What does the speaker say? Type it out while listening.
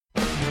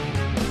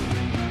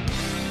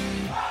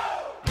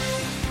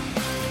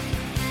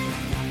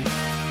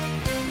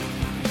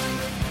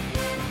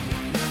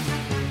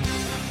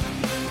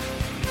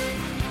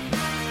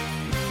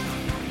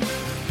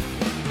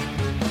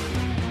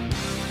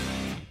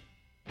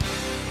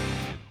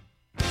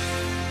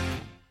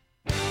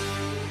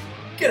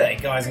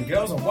guys and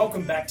girls, and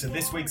welcome back to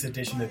this week's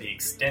edition of the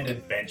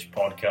Extended Bench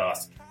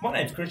Podcast. My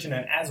name's Christian,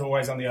 and as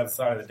always, on the other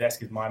side of the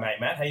desk is my mate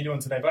Matt. How you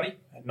doing today, buddy?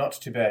 Not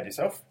too bad.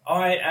 Yourself?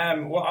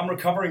 I'm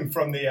recovering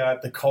from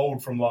the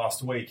cold from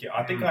last week.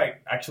 I think I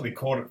actually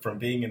caught it from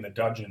being in the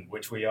dungeon,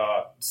 which we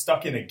are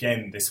stuck in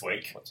again this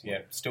week. Yeah,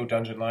 still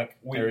dungeon-like.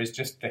 There is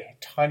just the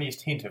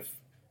tiniest hint of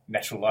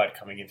natural light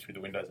coming in through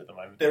the windows at the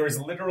moment. There is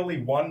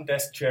literally one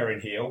desk chair in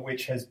here,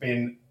 which has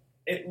been...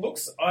 It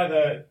looks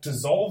either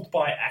dissolved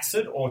by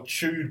acid or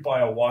chewed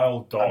by a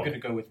wild dog. I'm going to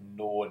go with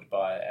gnawed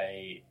by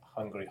a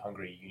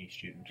hungry uni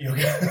student.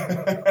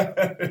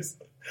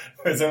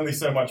 There's only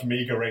so much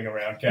meagering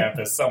around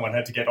campus. Someone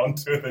had to get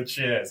onto the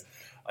chairs.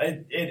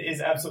 It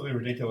is absolutely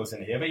ridiculous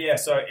in here. But yeah,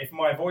 so if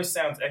my voice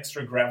sounds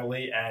extra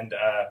gravelly and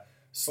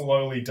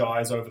slowly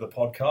dies over the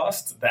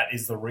podcast, that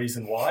is the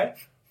reason why.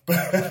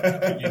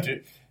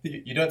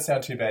 You don't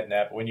sound too bad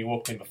now, but when you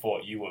walked in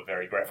before, you were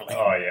very gravelly.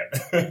 Oh,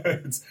 yeah.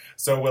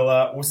 So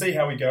we'll see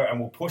how we go, and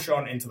we'll push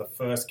on into the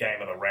first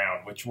game of the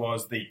round, which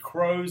was the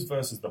Crows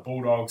versus the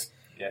Bulldogs.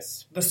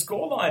 Yes. The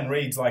scoreline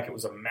reads like it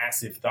was a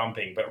massive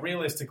thumping, but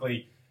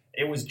realistically,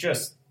 it was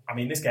just... I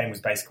mean, this game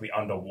was basically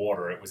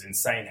underwater. It was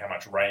insane how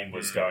much rain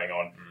was going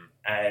on.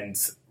 And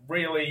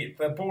really,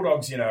 the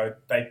Bulldogs,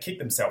 they kicked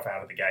themselves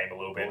out of the game a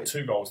little bit.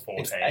 2 goals,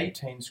 14. It's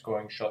 18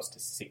 scoring shots to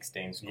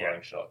 16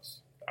 scoring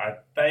shots.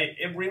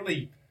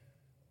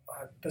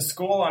 The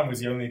scoreline was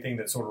the only thing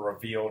that sort of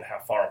revealed how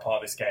far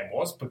apart this game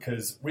was,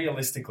 because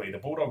realistically, the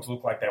Bulldogs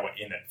looked like they were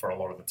in it for a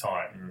lot of the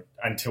time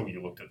until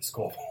you looked at the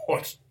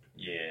scoreboard.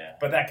 Yeah.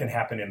 But that can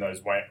happen in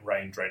those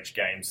rain-drenched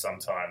games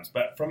sometimes.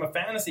 But from a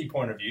fantasy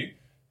point of view,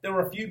 there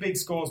were a few big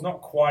scores,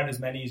 not quite as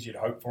many as you'd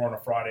hope for on a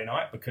Friday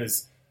night,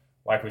 because,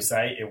 like we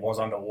say, it was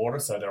underwater,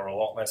 so there were a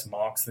lot less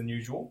marks than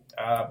usual.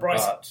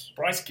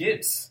 Bryce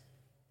Gibbs.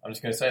 I'm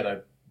just going to say,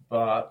 though,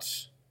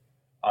 but...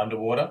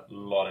 underwater, a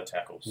lot of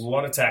tackles.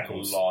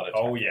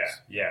 Oh,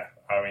 yeah.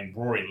 I mean,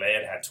 Rory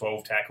Laird had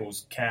 12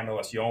 tackles. Cam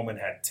Ellis-Yeoman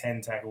had 10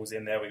 tackles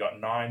in there. We got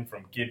 9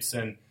 from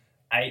Gibson,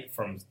 8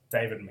 from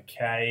David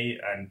McKay.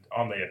 And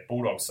on the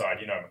Bulldogs side,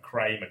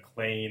 McRae,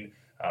 McLean,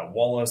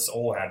 Wallace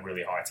all had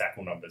really high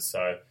tackle numbers.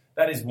 So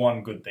that is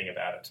one good thing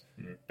about it.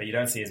 But you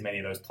don't see as many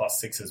of those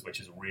 +6s, which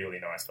is really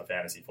nice for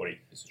fantasy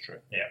footy. This is true.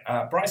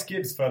 Yeah. Bryce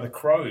Gibbs for the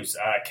Crows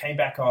came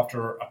back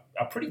after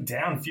a pretty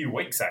down few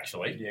weeks,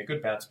 actually. Yeah,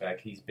 good bounce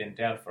back. He's been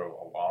down for a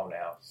while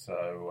now.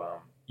 So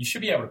you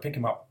should be able to pick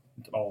him up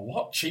a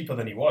lot cheaper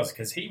than he was,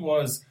 because he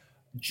was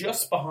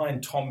just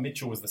behind Tom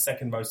Mitchell as the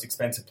second most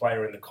expensive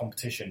player in the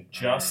competition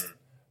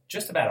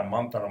just about a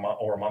month and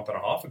a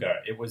half ago.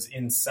 It was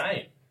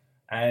insane.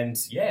 And,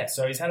 yeah,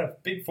 so he's had a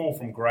big fall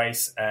from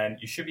grace, and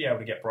you should be able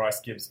to get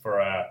Bryce Gibbs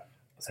for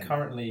It's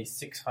currently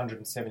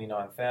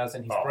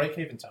 679,000. His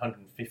break-even's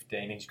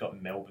 115. He's got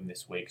Melbourne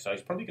this week, so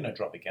he's probably going to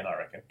drop again, I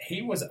reckon.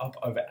 He was up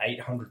over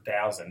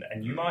 800,000,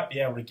 and you might be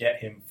able to get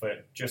him for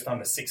just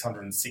under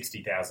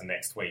 660,000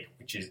 next week,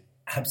 which is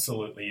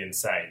absolutely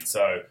insane.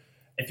 So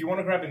if you want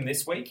to grab him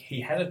this week,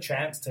 he has a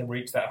chance to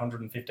reach that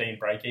 115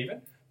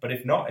 break-even. But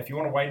if not, if you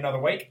want to wait another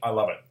week, I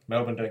love it.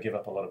 Melbourne don't give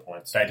up a lot of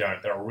points. They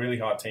don't. They're a really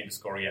hard team to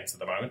score against at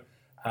the moment.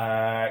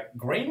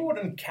 Greenwood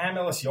and Cam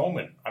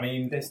Ellis-Yeoman, I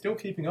mean... they're still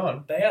keeping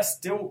on. They are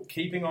still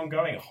keeping on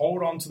going.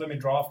 Hold on to them in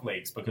draft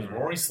leagues, because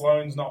Rory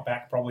Sloane's not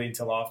back probably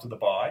until after the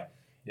bye,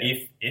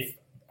 if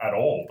at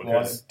all.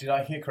 Because did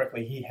I hear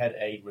correctly, he had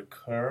a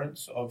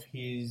recurrence of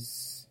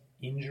his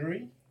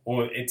injury?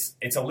 Well, it's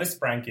a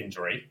Lisfranc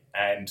injury,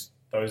 and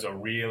those are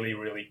really,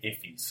 really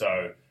iffy,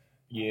 so...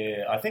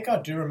 Yeah, I think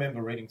I do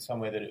remember reading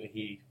somewhere that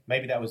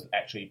maybe that was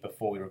actually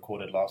before we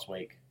recorded last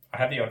week. I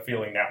have the odd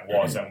feeling that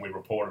was, and we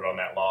reported on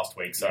that last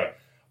week. So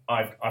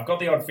I've got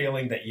the odd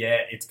feeling that,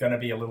 it's going to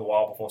be a little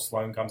while before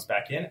Sloane comes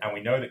back in, and we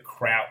know that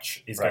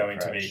Crouch is Brad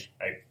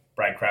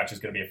Crouch is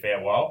going to be a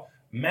fair while.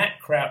 Matt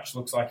Crouch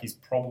looks like he's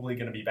probably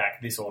going to be back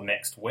this or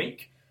next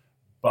week,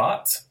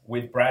 but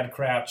with Brad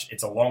Crouch,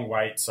 it's a long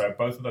wait, so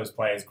both of those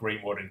players,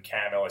 Greenwood and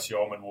Cam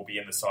Ellis-Yeoman, will be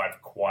in the side for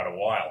quite a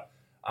while.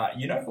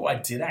 Who I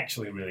did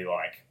actually really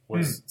like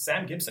was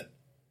Sam Gibson.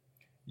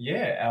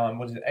 Yeah,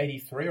 what is it,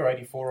 83 or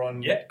 84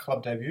 on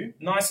club debut?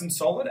 Nice and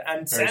solid.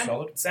 And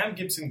solid. Sam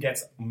Gibson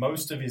gets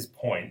most of his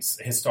points,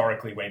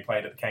 historically, when he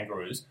played at the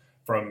Kangaroos,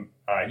 from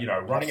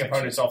running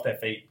opponents off their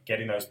feet,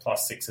 getting those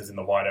 +6s in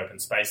the wide open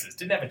spaces.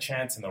 Didn't have a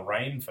chance in the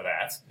rain for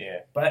that.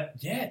 Yeah. But,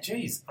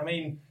 geez. I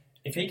mean,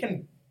 if he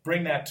can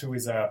bring that to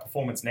his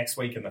performance next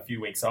week and the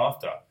few weeks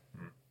after.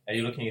 Are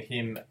you looking at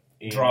him...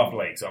 draft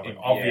leagues,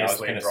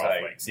 obviously in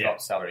draft leagues. Yeah.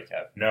 Not salary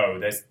cap. No,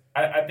 there's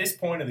at this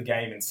point of the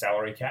game in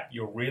salary cap,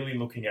 you're really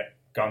looking at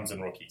guns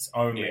and rookies,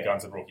 only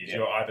guns and rookies. Yeah.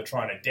 You're either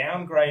trying to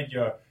downgrade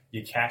your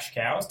cash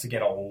cows to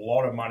get a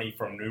lot of money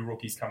from new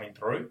rookies coming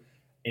through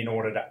in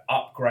order to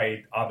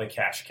upgrade other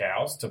cash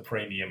cows to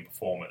premium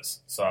performers.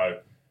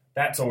 So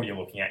that's all you're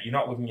looking at. You're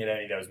not looking at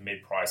any of those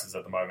mid prices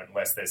at the moment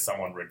unless there's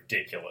someone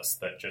ridiculous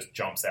that just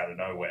jumps out of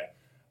nowhere.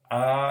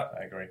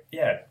 I agree.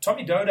 Yeah,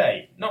 Tommy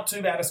Dode, not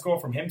too bad a score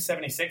from him,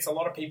 76. A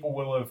lot of people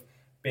will have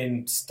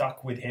been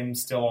stuck with him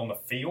still on the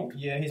field.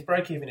 Yeah, his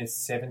break-even is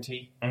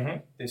 70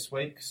 this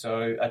week,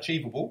 so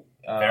achievable.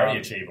 Very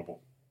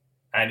achievable.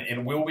 And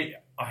it will be...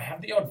 I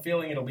have the odd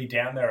feeling it'll be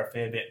down there a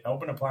fair bit.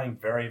 Melbourne are playing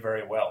very,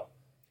 very well.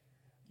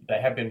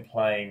 They have been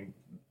playing...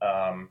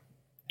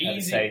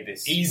 easier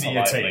teams.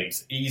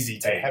 Easy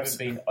teams. They haven't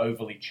been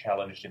overly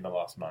challenged in the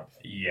last month.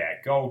 Yeah,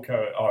 Gold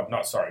Coast... Oh,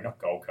 not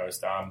Gold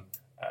Coast.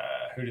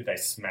 Who did they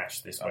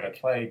smash this week? They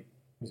played...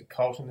 Was it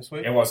Carlton this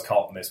week? It was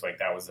Carlton this week.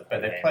 That was the...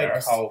 But they played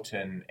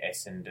Carlton,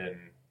 Essendon...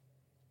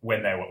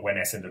 When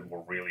Essendon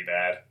were really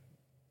bad.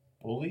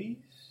 Bullies?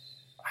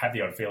 I have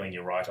the odd feeling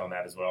you're right on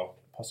that as well.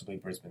 Possibly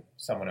Brisbane.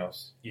 Someone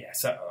else. Yeah,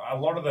 so a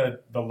lot of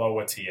the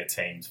lower tier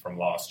teams from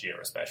last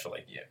year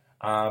especially.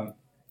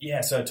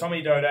 Yeah. So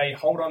Tommy Dode,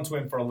 hold on to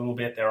him for a little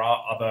bit. There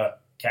are other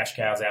cash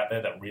cows out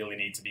there that really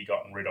need to be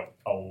gotten rid of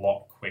a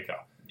lot quicker.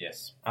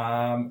 Yes.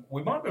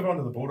 We might move on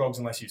to the Bulldogs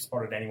unless you've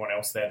spotted anyone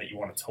else there that you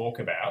want to talk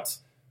about.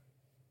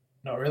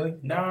 Not really?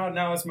 No,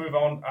 let's move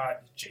on.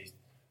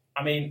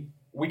 I mean,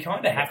 we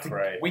kind of have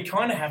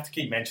to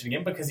keep mentioning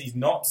him because he's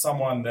not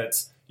someone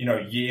that's,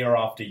 year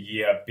after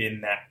year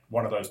been that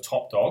one of those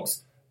top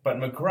dogs. But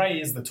McRae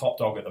is the top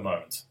dog at the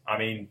moment. I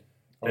mean,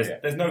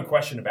 there's no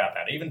question about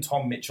that. Even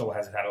Tom Mitchell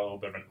has had a little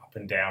bit of an up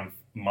and down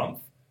month,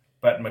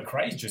 but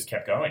McRae's just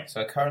kept going.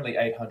 So currently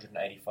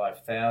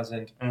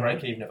 885,000,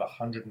 break even of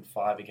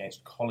 105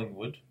 against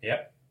Collingwood.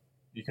 Yep.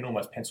 You can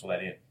almost pencil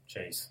that in.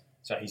 Jeez.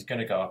 So he's going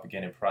to go up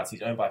again in price.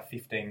 He's owned by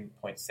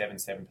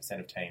 15.77%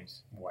 of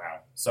teams. Wow.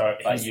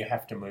 But you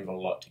have to move a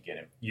lot to get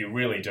him. You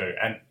really do.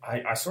 And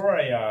I saw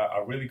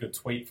a really good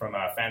tweet from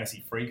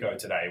Fantasy Freako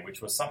today,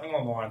 which was something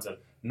along the lines of,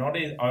 not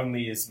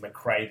only is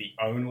McRae the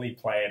only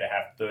player to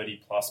have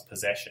 30-plus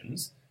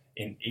possessions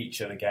in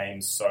each of the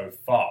games so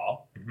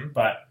far,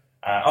 but...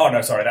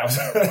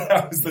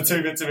 that was the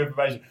 2 bits of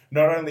information.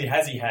 Not only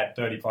has he had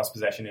 30-plus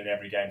possession in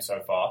every game so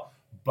far,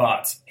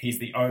 but he's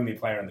the only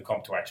player in the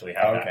comp to actually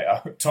have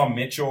that. Tom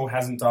Mitchell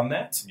hasn't done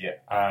that. Yeah.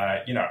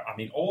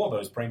 All of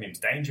those premiums.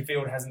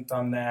 Dangerfield hasn't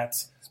done that.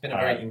 It's been a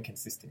very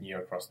inconsistent year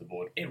across the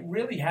board. It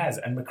really has.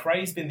 And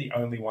McRae's been the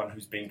only one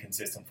who's been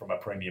consistent from a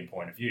premium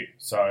point of view.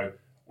 So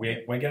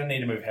we're going to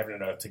need to move heaven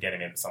and earth to get him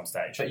in at some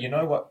stage. But you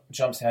know what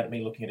jumps out at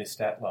me looking at his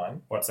stat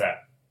line? What's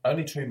that?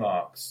 Only 2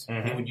 marks.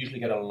 He would usually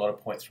get a lot of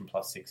points from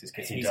 +6s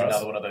because he's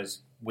another one of those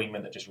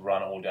wingmen that just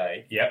run all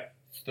day. Yep.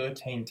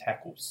 13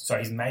 tackles. So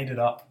he's made it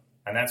up.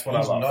 And that's what I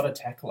love. He's not a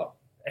tackler,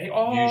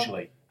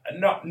 usually.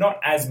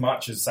 Not as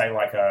much as, say,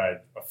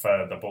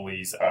 for the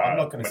Bullies, I'm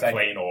not going to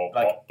McLean or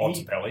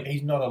Bontempelli.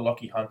 He's not a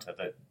Lockie Hunter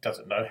that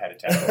doesn't know how to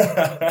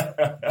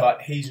tackle.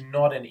 But he's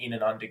not an in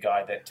and under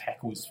guy that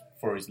tackles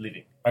for his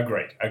living.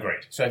 Agreed.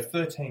 So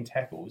 13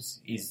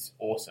 tackles is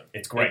awesome.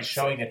 It's great. It's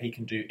showing that he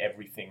can do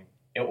everything,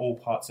 all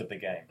parts of the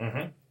game.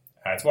 Mm-hmm.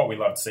 It's what we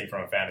love to see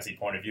from a fantasy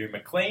point of view.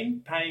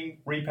 McLean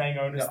repaying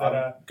owners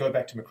Go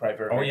back to McRae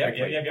very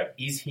quickly. Yeah.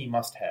 Is he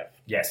must-have?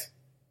 Yes.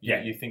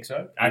 Yeah. You think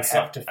so? You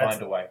have to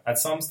find a way. At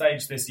some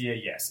stage this year,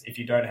 yes. If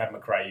you don't have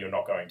McRae, you're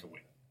not going to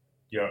win.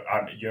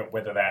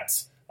 Whether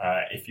that's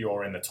if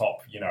you're in the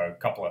top,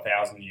 couple of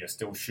thousand, you're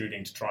still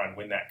shooting to try and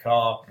win that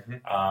car.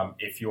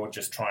 If you're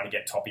just trying to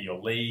get top of your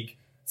league,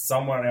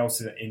 someone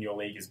else in your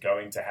league is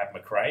going to have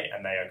McRae,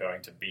 and they are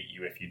going to beat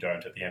you if you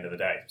don't at the end of the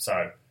day.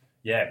 So...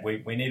 yeah,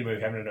 we need to move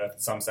heaven and earth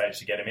at some stage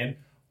to get him in.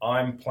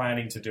 I'm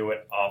planning to do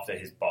it after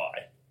his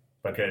bye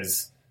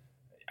because,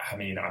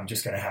 I'm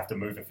just going to have to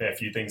move a fair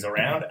few things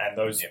around, and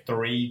those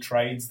 3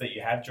 trades that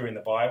you have during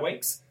the bye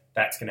weeks,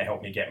 that's going to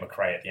help me get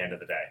McRae at the end of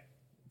the day.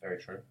 Very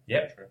true.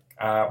 Yep. Very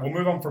true. We'll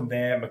move on from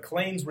there.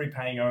 McLean's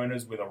repaying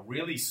owners with a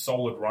really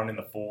solid run in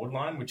the forward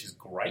line, which is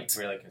great.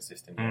 Really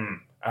consistent.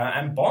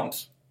 And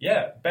Bont,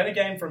 better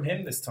game from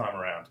him this time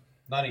around.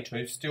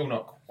 92, still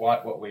not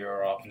quite what we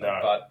were after,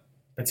 but...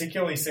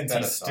 particularly since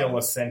he's still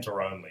a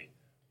centre only.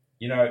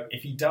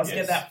 If he does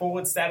get that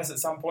forward status at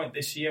some point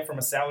this year from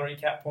a salary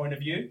cap point of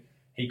view,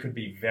 he could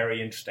be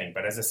very interesting.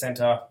 But as a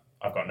centre,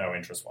 I've got no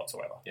interest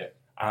whatsoever.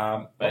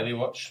 Yeah. Bailey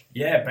watch.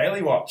 Yeah,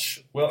 Bailey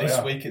watch. Well,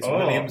 this week it's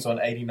Williams on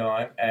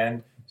 89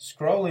 and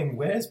scrolling,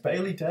 where's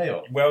Bailey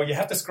Dale? Well, you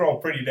have to scroll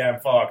pretty damn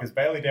far because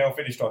Bailey Dale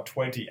finished on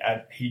 20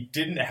 and he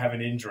didn't have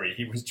an injury.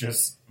 He was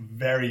just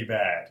very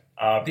bad.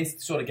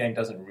 This sort of game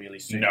doesn't really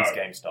suit his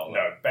game style.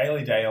 No,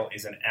 Bailey Dale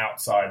is an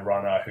outside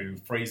runner who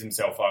frees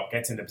himself up,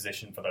 gets into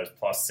position for those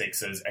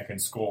 +6s and can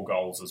score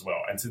goals as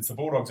well. And since the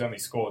Bulldogs only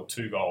scored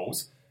 2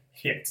 goals,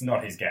 it's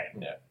not his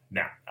game. Yeah.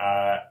 Now,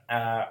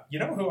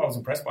 who I was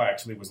impressed by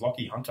actually was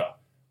Lockie Hunter.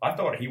 I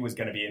thought he was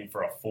going to be in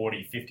for a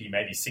 40, 50,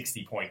 maybe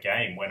 60-point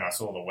game when I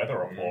saw the weather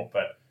report,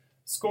 but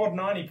scored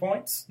 90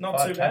 points. Not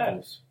 5 too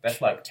tackles. Bad.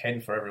 That's like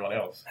 10 for everyone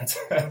else.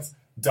 That's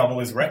double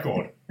his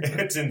record.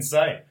 It's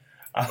insane.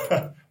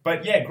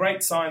 But yeah,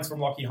 great signs from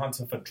Lockie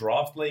Hunter for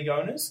draft league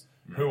owners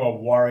who are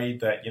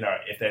worried that,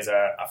 if there's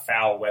a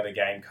foul weather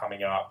game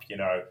coming up,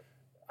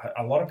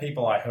 a lot of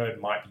people I heard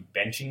might be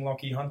benching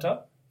Lockie Hunter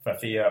for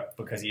fear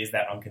because he is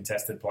that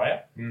uncontested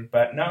player.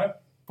 But no,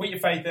 put your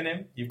faith in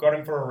him. You've got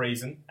him for a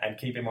reason and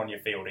keep him on your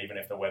field even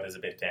if the weather's a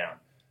bit down.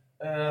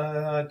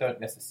 I don't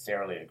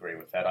necessarily agree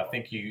with that. I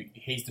think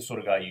he's the sort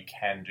of guy you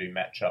can do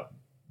matchup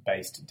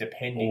based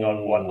depending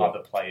on what other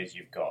players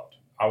you've got.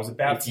 I was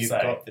about to say... If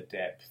you've got the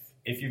depth,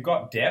 if you've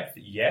got depth,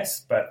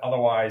 yes, but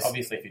otherwise...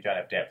 Obviously, if you don't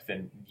have depth,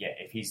 then,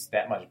 if he's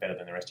that much better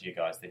than the rest of your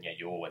guys, then,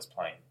 you're always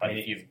playing. But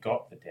if you've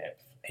got the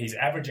depth... He's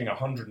averaging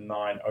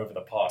 109 over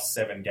the past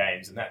 7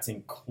 games, and that's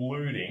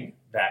including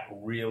that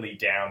really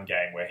down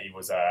game where he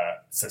was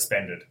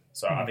suspended.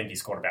 So I think he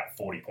scored about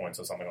 40 points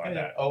or something like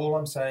that. All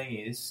I'm saying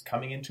is,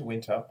 coming into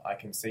winter, I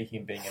can see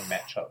him being a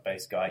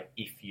matchup-based guy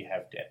if you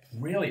have depth.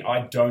 Really,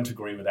 I don't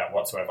agree with that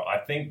whatsoever. I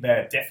think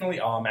there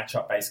definitely are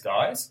matchup-based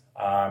guys,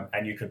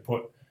 and you could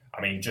put,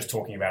 just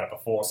talking about it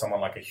before,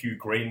 someone like a Hugh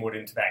Greenwood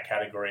into that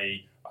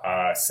category,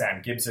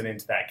 Sam Gibson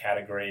into that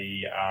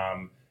category,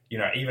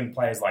 even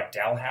players like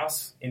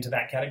Dalhouse into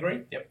that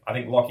category. Yep. I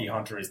think Lachie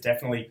Hunter is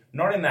definitely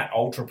not in that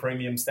ultra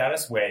premium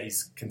status where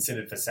he's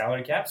considered for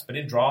salary caps, but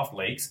in draft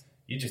leagues,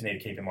 you just need to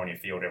keep him on your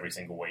field every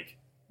single week.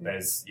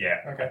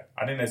 Okay.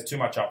 I think there's too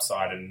much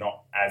upside and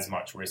not as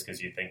much risk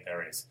as you think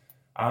there is.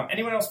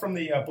 Anyone else from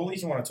the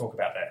Bullies you want to talk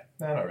about there?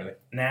 No, not really.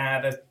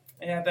 Nah,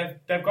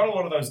 they've got a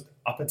lot of those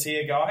upper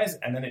tier guys,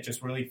 and then it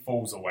just really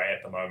falls away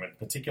at the moment,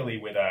 particularly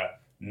with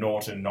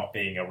Norton not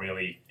being a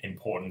really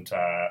important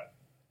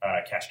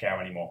cash cow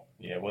anymore.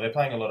 Yeah, well, they're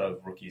playing a lot of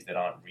rookies that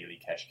aren't really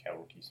cash cow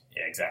rookies.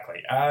 Yeah,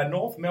 exactly.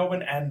 North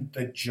Melbourne and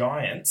the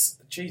Giants.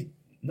 Geez,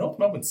 North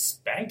Melbourne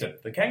spanked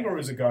it. The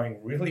Kangaroos are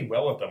going really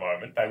well at the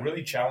moment. They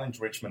really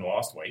challenged Richmond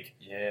last week.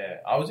 Yeah,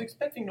 I was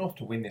expecting North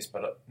to win this,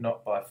 but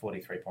not by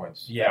 43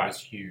 points. Yeah. That was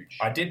huge.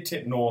 I did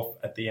tip North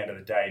at the end of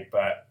the day,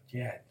 but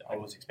I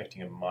was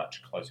expecting a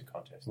much closer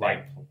contest.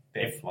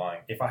 They're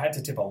flying. If I had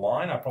to tip a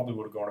line, I probably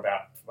would have gone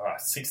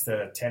about 6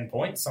 to 10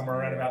 points, somewhere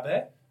around about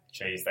there.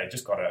 Jeez, they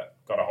just got a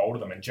hold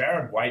of them. And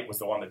Jared Waite was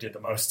the one that did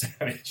the most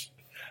damage.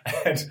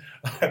 And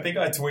I think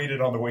I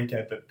tweeted on the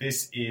weekend that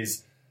this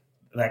is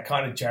that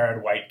kind of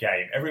Jared Waite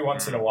game. Every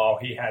once in a while,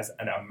 he has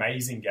an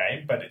amazing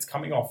game, but it's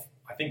coming off,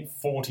 I think,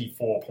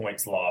 44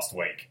 points last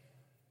week.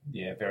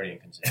 Yeah, very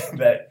inconsistent.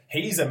 That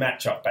he's a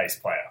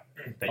matchup-based player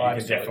that you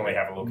can definitely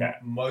have a look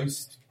at.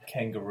 Most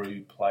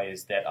Kangaroo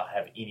players that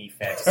have any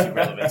fantasy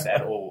relevance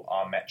at all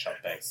are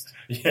matchup-based.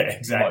 Yeah,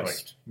 exactly.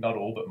 Most. Not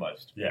all, but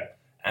most. Yeah.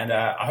 And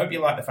I hope you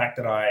like the fact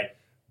that I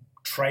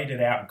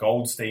traded out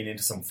Goldstein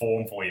into some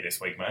form for you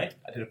this week, mate.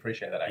 I did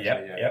appreciate that,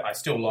 actually. Yep. I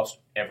still lost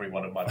every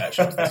one of my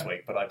matchups this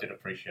week, but I did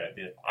appreciate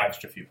the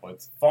extra few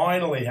points.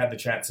 Finally had the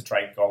chance to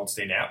trade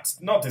Goldstein out. It's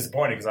not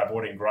disappointing because I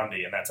bought in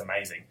Grundy, and that's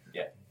amazing.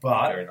 Yeah,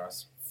 but very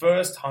nice.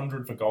 First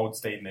 100 for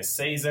Goldstein this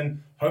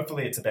season.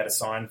 Hopefully it's a better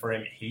sign for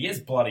him. He is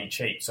bloody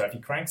cheap, so if he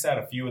cranks out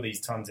a few of these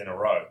tons in a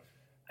row,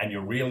 and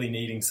you're really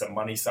needing some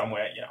money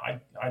somewhere,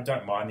 I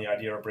don't mind the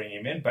idea of bringing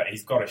him in, but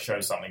he's got to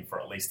show something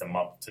for at least a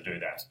month to do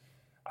that.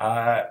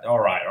 All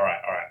right.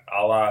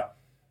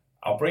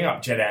 I'll bring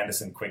up Jed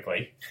Anderson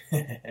quickly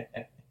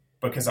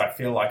because I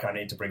feel like I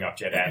need to bring up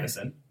Jed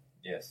Anderson.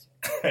 Yes.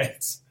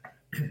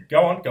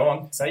 Go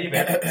on. Say your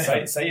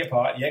bit. Say your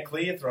part. Yeah,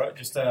 clear your throat.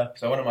 Just So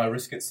one of my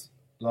riskets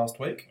last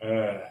week,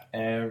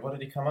 and what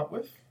did he come up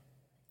with?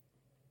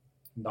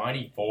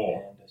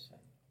 94. Anderson.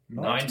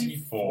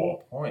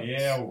 94 points.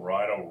 Yeah, all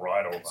right.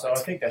 So I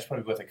think that's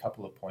probably worth a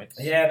couple of points.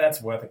 Yeah,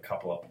 that's worth a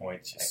couple of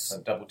points.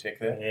 Excellent. Double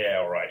tick there. Yeah,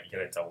 all right. You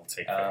get a double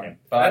tick for him.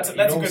 But that's in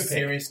a good all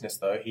seriousness,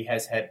 though, he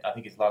has had, I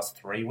think his last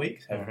 3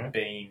 weeks have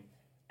been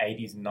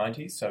 80s and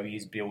 90s, so he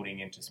is building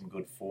into some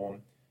good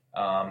form.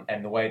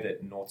 And the way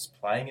that North's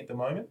playing at the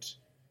moment,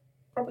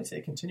 probably see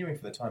it continuing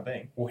for the time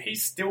being. Well,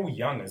 he's still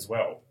young as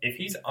well. If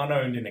he's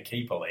unowned in a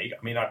keeper league,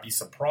 I'd be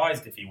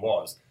surprised if he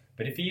was.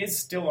 But if he is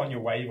still on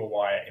your waiver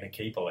wire in a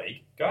keeper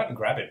league, go out and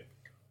grab him.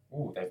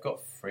 Ooh, they've got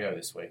Freo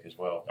this week as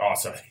well. Oh,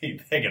 so they're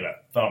going to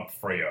thump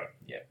Freo.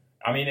 Yeah.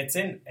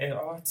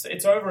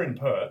 It's over in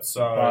Perth,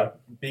 so...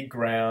 But big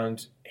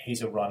ground,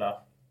 he's a runner.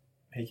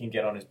 He can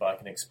get on his bike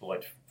and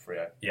exploit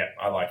Freo. Yeah,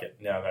 I like it.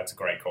 No, that's a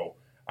great call.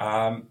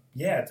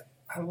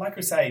 Like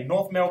we say,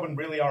 North Melbourne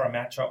really are a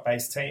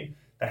matchup-based team.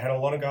 They had a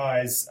lot of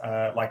guys,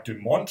 like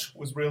Dumont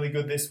was really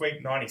good this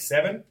week,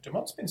 97.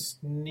 Dumont's been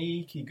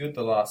sneaky good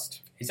the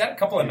last... He's had a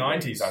couple of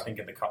 90s, I think,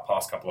 in the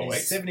past couple of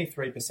weeks. He's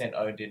 73%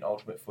 owned in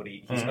Ultimate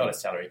Footy. He's not a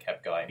salary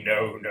cap guy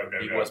anymore. No.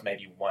 He was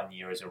maybe 1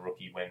 year as a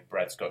rookie when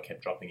Brad Scott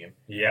kept dropping him.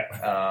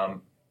 Yeah.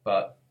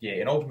 But,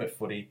 in Ultimate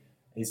Footy,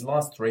 his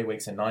last 3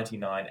 weeks are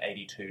 99,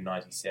 82,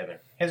 97.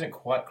 Hasn't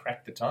quite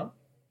cracked the ton,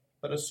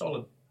 but a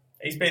solid...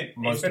 He's been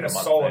a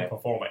solid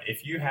performer.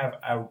 If you have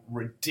a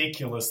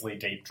ridiculously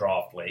deep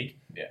draft league,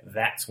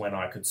 that's when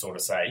I could sort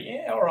of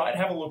say, all right,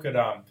 have a look at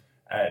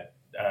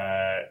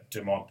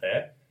Dumont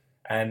there.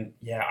 And,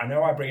 I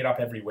know I bring it up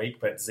every week,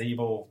 but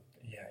Zeeble,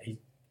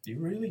 You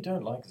really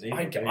don't like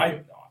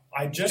Zeeble,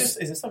 I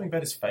just... Is there something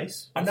about his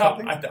face?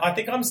 I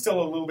think I'm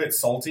still a little bit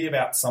salty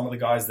about some of the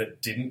guys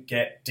that didn't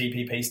get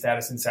DPP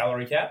status in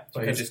salary cap.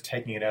 So you're just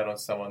taking it out on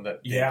someone that...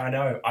 Yeah, I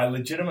know. I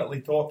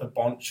legitimately thought that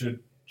Bont should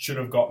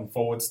have gotten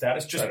forward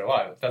status. So do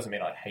I. It doesn't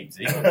mean I hate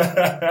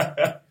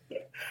Zeeble.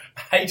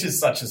 Hate is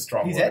such a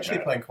strong word. He's actually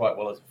playing quite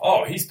well as a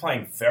Oh, he's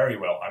playing very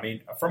well.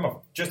 From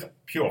just a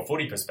pure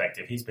footy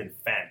perspective, he's been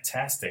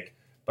fantastic.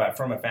 But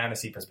from a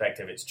fantasy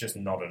perspective, it's just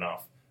not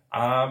enough.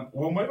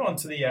 We'll move on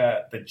to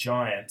the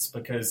Giants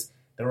because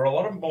there are a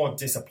lot of more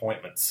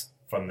disappointments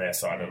from their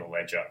side of the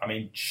ledger. I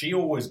mean,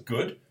 Shield was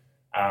good.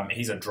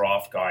 He's a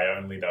draft guy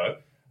only, though.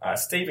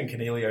 Stephen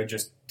Cornelio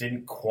just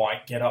didn't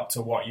quite get up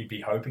to what you'd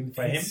be hoping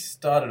for him. He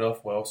started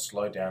off well,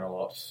 slowed down a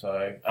lot.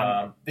 So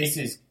this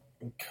is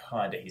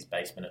kind of his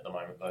basement at the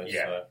moment, though.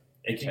 Yeah. So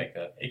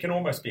it can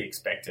almost be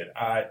expected.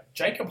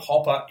 Jacob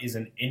Hopper is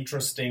an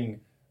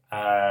interesting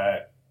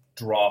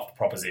draft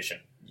proposition.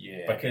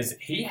 Yeah. Because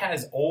he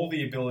has all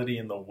the ability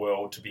in the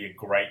world to be a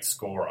great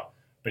scorer,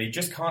 but he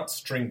just can't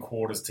string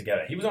quarters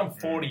together. He was on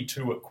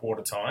 42 at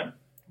quarter time.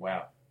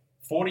 Wow.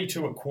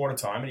 42 at quarter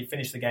time, and he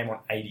finished the game on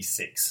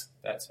 86.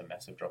 That's a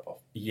massive drop-off.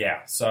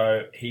 Yeah,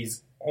 so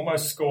he's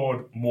almost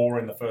scored more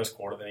in the first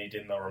quarter than he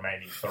did in the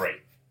remaining 3.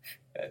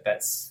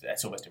 That's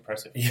almost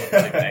impressive.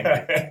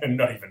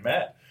 Not even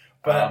mad.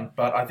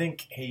 But I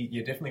think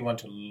you definitely want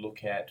to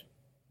look at,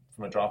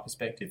 from a draft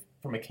perspective,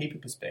 from a keeper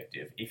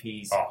perspective, if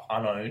he's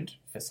unowned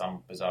for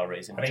some bizarre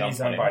reason. I think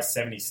he's owned by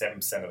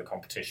 77% of the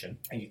competition.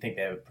 And you think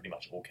they're pretty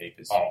much all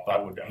keepers. I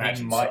would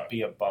imagine he might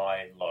be a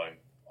buy low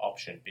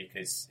option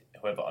because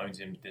whoever owns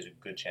him, there's a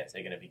good chance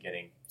they're going to be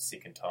getting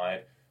sick and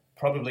tired.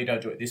 Probably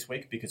don't do it this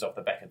week because off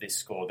the back of this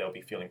score, they'll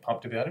be feeling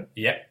pumped about him.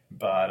 Yep.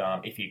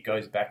 But if he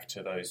goes back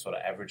to those sort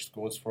of average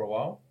scores for a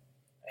while,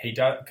 he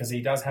does, because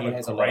he does have a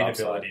great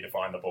ability to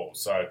find the ball.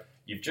 So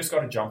you've just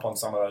got to jump on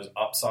some of those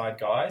upside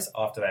guys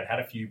after they've had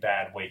a few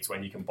bad weeks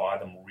when you can buy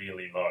them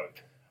really low.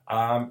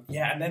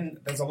 And then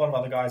there's a lot of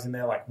other guys in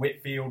there, like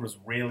Whitfield was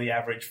really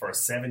average for a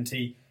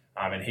 70.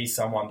 And he's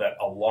someone that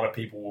a lot of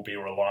people will be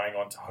relying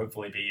on to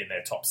hopefully be in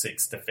their top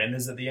 6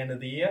 defenders at the end of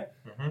the year.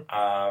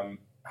 Mm-hmm.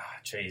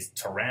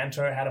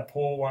 Taranto had a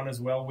poor one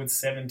as well with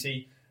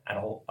 70. And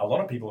a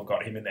lot of people have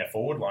got him in their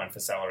forward line for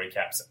salary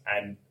caps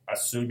and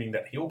assuming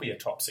that he'll be a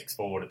top 6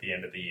 forward at the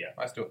end of the year.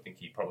 I still think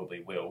he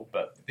probably will,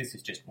 but this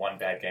is just one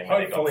bad game.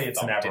 Hopefully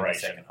it's an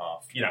aberration. In the second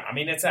half. You know, I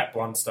mean, it's at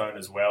Blundstone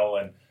as well.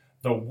 And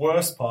the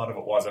worst part of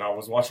it was, and I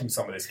was watching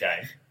some of this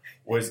game,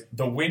 was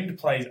the wind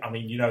plays. I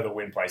mean, you know, the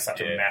wind plays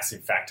such a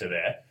massive factor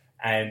there.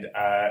 And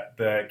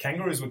the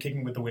Kangaroos were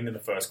kicking with the wind in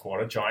the first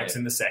quarter, Giants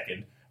in the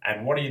second.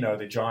 And what do you know?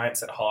 The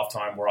Giants at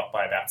halftime were up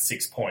by about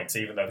 6 points,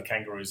 even though the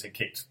Kangaroos had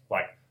kicked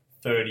like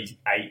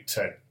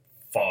 38-5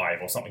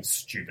 or something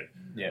stupid.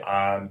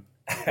 Yeah.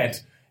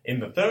 And in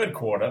the third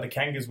quarter, the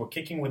Kangas were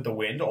kicking with the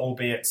wind,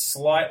 albeit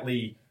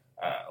slightly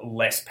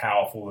less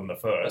powerful than the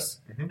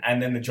first. Mm-hmm.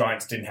 And then the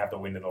Giants didn't have the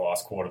wind in the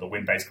last quarter. The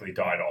wind basically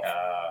died off.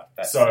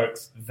 The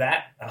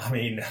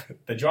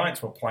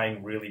Giants were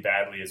playing really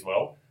badly as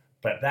well.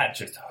 But that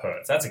just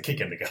hurts. That's a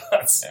kick in the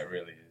guts. It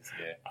really is,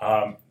 yeah.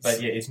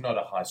 But it's not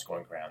a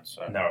high-scoring ground.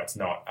 So no, it's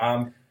not.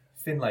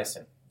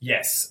 Finlayson.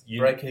 Yes.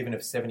 Break-even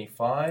of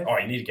 75. Oh,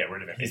 you need to get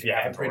rid of him if you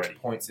haven't already. His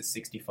average points is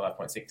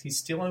 65.6. He's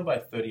still owned by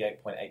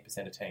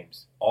 38.8% of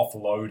teams.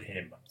 Offload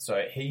him.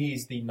 So he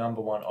is the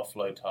number one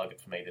offload target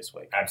for me this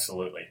week.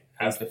 Absolutely.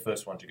 He's the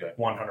first one to go.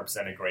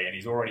 100% agree. And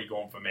he's already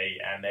gone for me.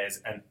 And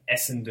there's an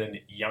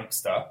Essendon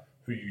youngster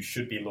who you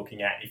should be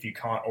looking at if you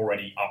can't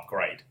already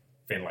upgrade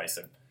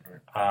Finlayson.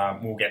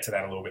 We'll get to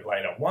that a little bit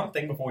later. One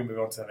thing before we move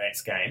on to the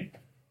next game.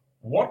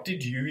 What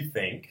did you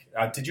think?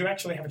 Did you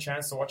actually have a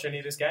chance to watch any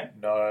of this game?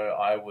 No,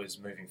 I was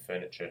moving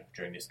furniture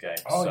during this game.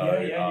 Oh, so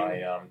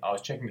yeah. I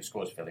was checking the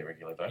scores fairly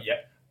regularly, though.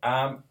 Yep.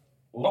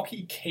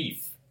 Lockie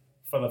Keefe,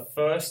 for the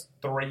first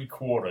 3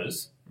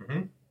 quarters,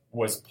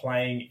 was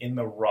playing in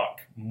the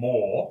ruck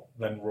more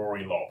than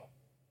Rory Lobb.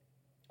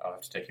 I'll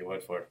have to take your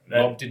word for it.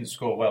 Lobb didn't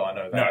score well, I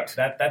know that.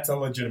 No, that's a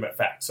legitimate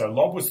fact. So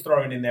Lobb was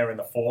thrown in there in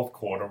the fourth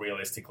quarter,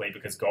 realistically,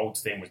 because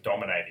Goldstein was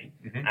dominating.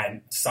 Mm-hmm.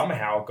 And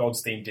somehow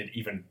Goldstein did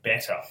even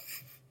better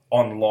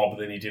on Lobb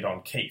than he did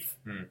on Keefe.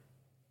 Mm.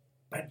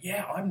 But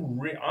yeah, I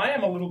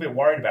am a little bit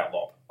worried about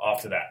Lobb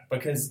after that,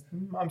 because...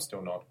 I'm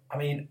still not. I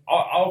mean,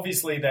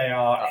 obviously they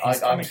are...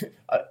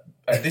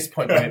 At this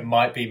point, it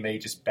might be me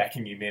just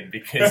backing him in,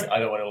 because I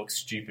don't want to look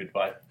stupid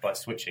by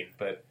switching.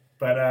 But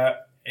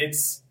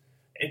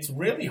it's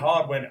really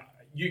hard when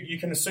you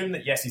can assume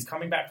that, yes, he's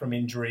coming back from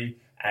injury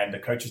and the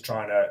coach is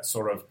trying to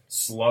sort of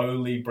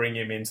slowly bring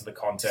him into the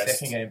contest.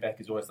 Second game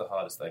back is always the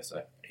hardest, they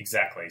say.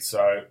 Exactly.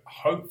 So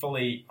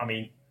hopefully, I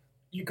mean,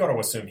 you've got to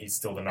assume he's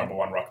still the number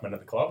one ruckman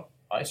at the club.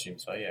 I assume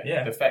so,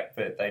 yeah. The fact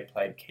that they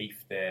played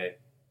Keefe there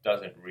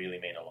doesn't really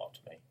mean a lot to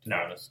me, to be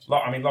honest.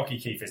 I mean, Lockie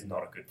Keefe is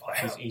not a good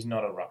player. He's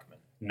not a ruckman.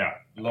 No.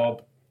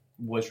 Lobb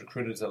was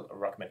recruited as a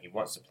ruckman. He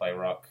wants to play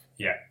ruck.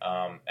 Yeah.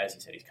 As he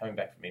said, he's coming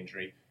back from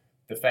injury.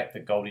 The fact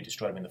that Goldie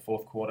destroyed him in the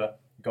fourth quarter,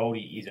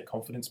 Goldie is a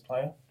confidence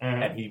player,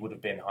 and he would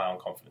have been high on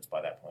confidence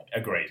by that point.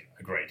 Agreed.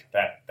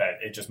 That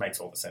it just makes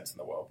all the sense in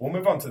the world. We'll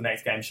move on to the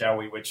next game, shall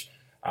we? Which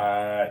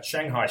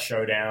Shanghai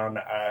Showdown,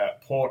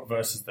 Port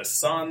versus the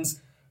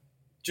Suns.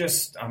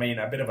 Just, I mean,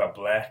 a bit of a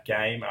bleh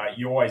game.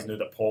 You always knew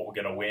that Port were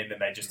going to win, and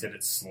they just did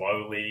it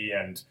slowly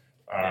and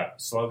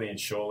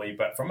surely.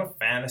 But from a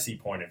fantasy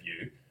point of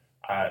view,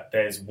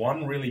 there's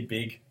one really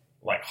big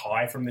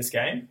high from this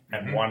game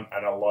and one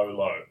and a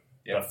low.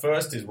 Yep. The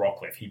first is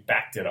Rockcliffe. He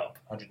backed it up.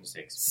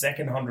 106.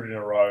 Second 100 in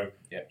a row.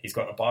 Yep. He's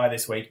got the bye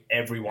this week.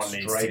 Everyone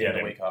needs to get him.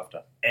 Straight week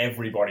after.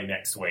 Everybody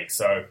next week.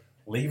 So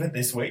leave it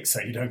this week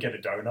so you don't get a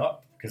donut,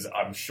 because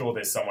I'm sure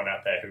there's someone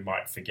out there who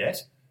might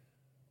forget.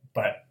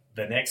 But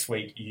the next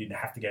week, you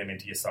have to get him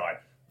into your side.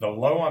 The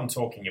low I'm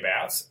talking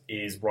about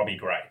is Robbie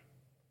Gray.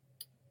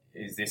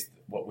 Is this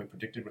what we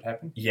predicted would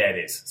happen? Yeah,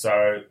 it is.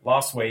 So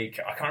last week,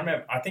 I can't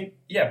remember. I think,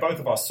 both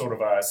of us sort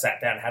of sat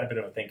down, had a bit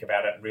of a think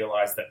about it, and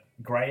realised that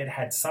Gray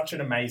had such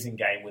an amazing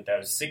game with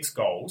those 6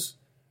 goals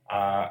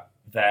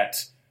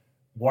that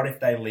what if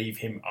they leave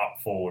him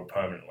up forward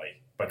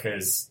permanently?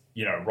 Because,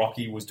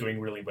 Rocky was doing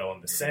really well in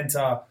the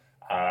centre.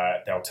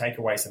 They'll take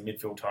away some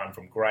midfield time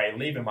from Gray,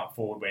 leave him up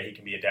forward where he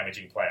can be a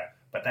damaging player.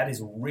 But that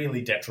is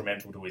really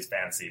detrimental to his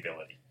fantasy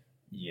ability.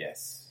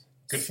 Yes.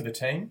 Good for the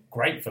team.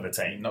 Great for the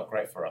team. Not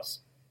great for us.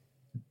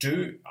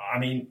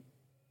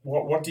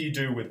 What do you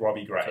do with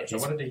Robbie Gray? So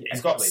what did he's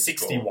got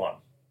 61. Score?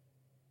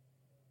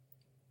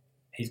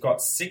 He's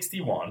got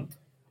 61.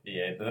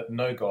 Yeah,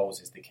 no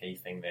goals is the key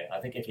thing there.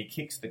 I think if he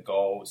kicks the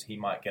goals, he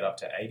might get up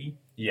to 80.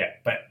 Yeah,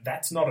 but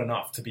that's not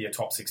enough to be a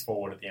top 6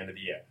 forward at the end of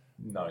the year.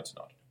 No, it's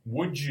not.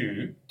 Would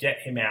you get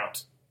him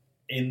out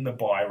in the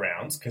bye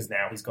rounds, because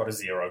now he's got a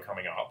 0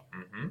 coming up,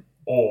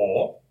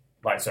 or,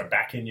 so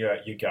back in your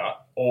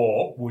gut,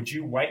 or would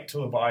you wait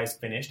till the bye is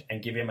finished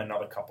and give him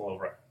another couple of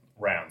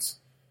rounds?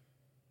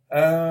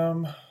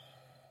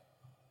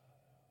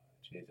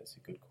 Geez, that's a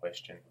good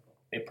question.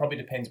 It probably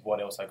depends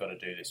what else I got to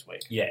do this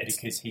week. Yeah,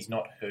 because he's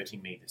not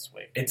hurting me this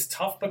week. It's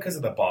tough because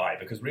of the bye,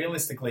 because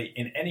realistically,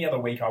 in any other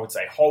week, I would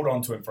say hold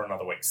on to him for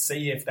another week.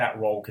 See if that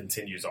role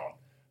continues on.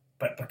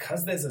 But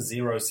because there's a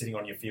 0 sitting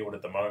on your field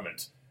at the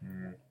moment,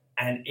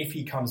 and if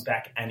he comes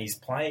back and he's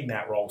playing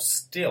that role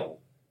still,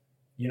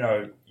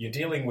 you're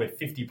dealing with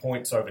 50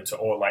 points over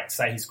or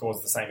say he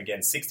scores the same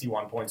again,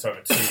 61 points over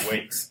 2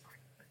 weeks.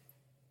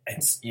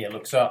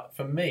 So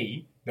for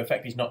me, the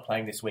fact he's not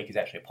playing this week is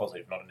actually a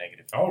positive, not a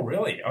negative. Oh,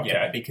 really? Okay.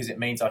 Yeah, because it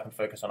means I can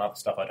focus on other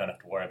stuff. I don't have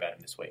to worry about him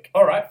this week.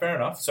 All right, fair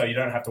enough. So you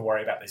don't have to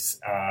worry about this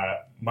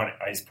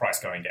his price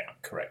going down.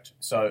 Correct.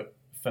 So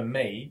for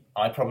me,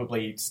 I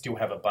probably still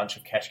have a bunch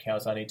of cash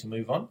cows I need to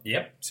move on.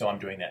 Yep. So I'm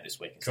doing that this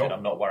week instead. Cool.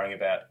 I'm not worrying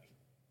about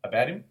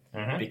him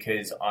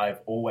because I've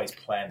always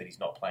planned that he's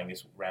not playing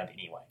this round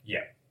anyway.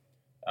 Yeah.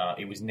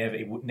 It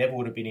never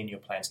would have been in your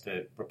plans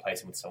to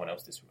replace him with someone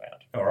else this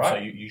round. All right. So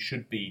you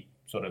should be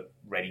sort of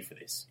ready for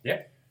this.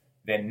 Yeah.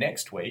 Then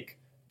next week,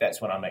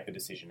 that's when I make the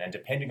decision. And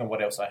depending on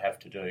what else I have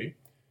to do,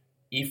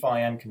 if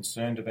I am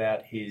concerned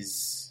about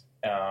his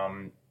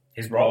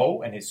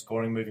role and his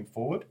scoring moving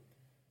forward,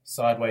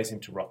 sideways him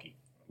to Rocky.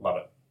 Love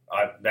it.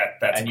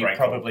 That's and a great you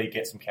probably call.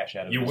 Get some cash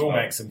out of it. You will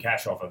make some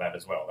cash off of that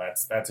as well.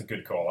 That's a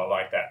good call. I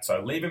like that.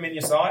 So leave him in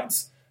your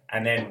sides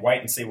and then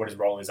wait and see what his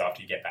role is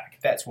after you get back.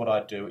 That's what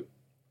I do,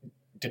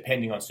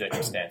 depending on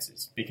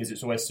circumstances, because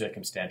it's always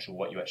circumstantial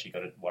what you actually got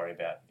to worry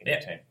about in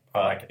the team. I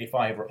like it. If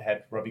I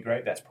had Robbie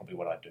Gray, that's probably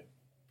what I'd do.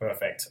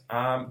 Perfect.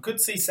 Good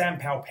to see Sam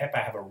Powell-Pepper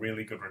have a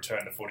really good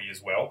return to footy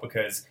as well,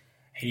 because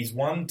he's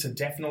one to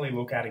definitely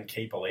look at in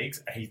keeper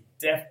leagues.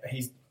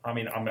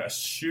 I'm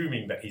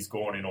assuming that he's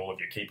gone in all of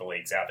your keeper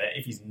leagues out there.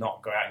 If he's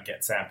not, go out and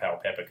get Sam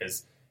Powell-Pepper,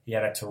 because he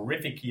had a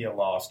terrific year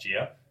last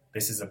year.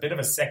 This is a bit of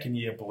a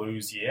second-year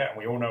Blues year, and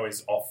we all know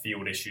his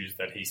off-field issues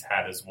that he's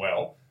had as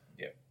well.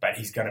 Yeah. But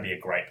he's going to be a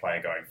great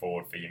player going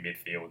forward for your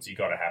midfields. You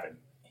got to have him.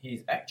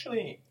 He's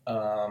actually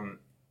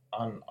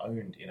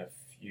unowned in a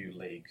few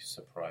leagues,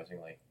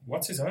 surprisingly.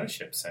 What's his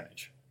ownership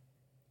percentage?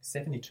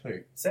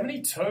 72.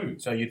 72?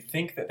 So you'd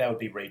think that would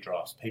be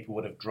redrafts. People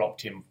would have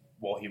dropped him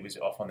while he was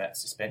off on that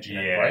suspension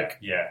and break.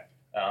 Yeah.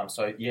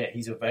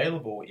 He's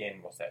available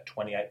in,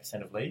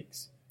 28% of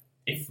leagues.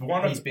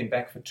 He's been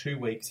back for 2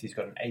 weeks, he's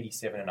got an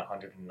 87 and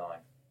 109.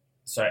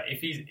 So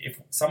if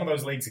some of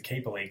those leagues are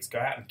keeper leagues, go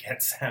out and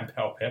get Sam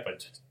Powell-Pepper.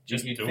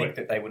 Just You'd do think it.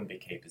 that they wouldn't be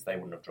keepers. They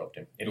wouldn't have dropped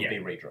him. It'll be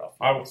redraft.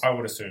 I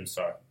would assume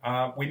so.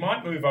 We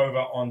might move over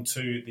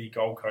onto the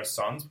Gold Coast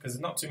Suns, because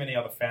there's not too many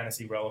other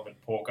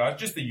fantasy-relevant port guys.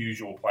 Just the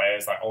usual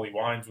players, like Ollie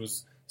Wines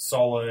was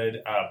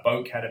solid.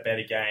 Boak had a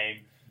better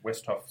game.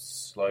 Westhoff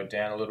slowed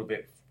down a little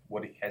bit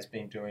what he has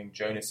been doing.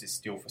 Jonas is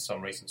still, for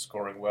some reason,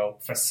 scoring well.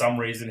 For some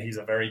reason, he's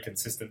a very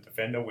consistent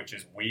defender, which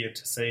is weird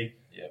to see.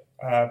 Yeah.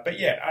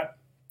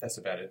 That's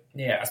about it.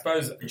 Yeah, I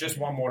suppose just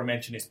one more to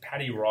mention is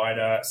Paddy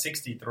Ryder,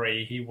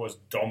 63. He was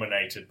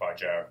dominated by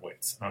Jared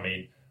Witts. I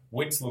mean,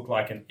 Witts looked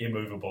like an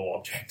immovable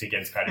object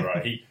against Paddy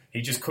Ryder.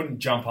 He just couldn't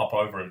jump up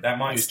over him. That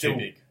might still too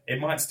big.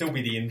 It might still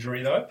be the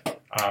injury though.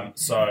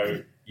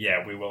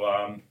 We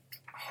will.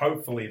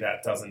 Hopefully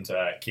that doesn't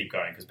keep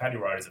going, because Paddy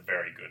Ryder is a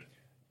very good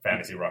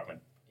fantasy ruckman.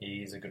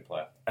 He's a good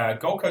player.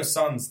 Gold Coast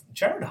Suns,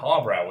 Jared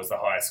Harbrow was the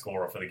highest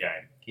scorer for the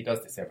game. He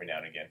does this every now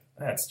and again.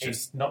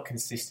 It's not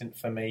consistent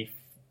for me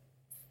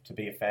to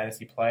be a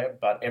fantasy player,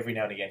 but every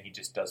now and again he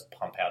just does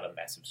pump out a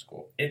massive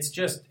score. It's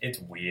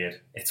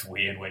weird. It's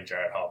weird when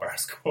Jared Harbrow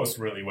scores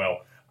really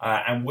well.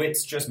 And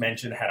Witts, just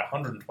mentioned, had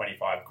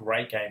 125.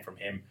 Great game from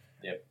him.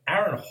 Yep.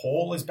 Aaron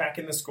Hall is back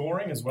in the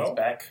scoring as well. He's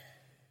back.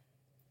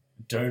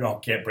 Do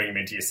not bring him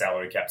into your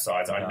salary cap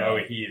sides. I know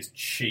he is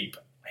cheap.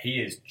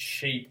 He is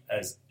cheap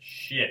as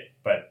shit,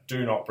 but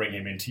do not bring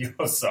him into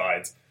your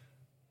sides.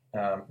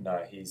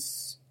 No,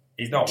 he's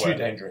He's not too worth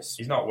dangerous.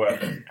 He's not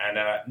worth it. And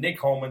Nick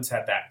Holman's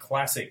had that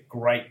classic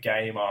great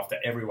game after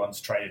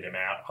everyone's traded him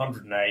out.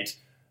 108.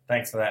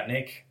 Thanks for that,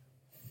 Nick.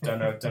 Don't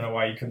know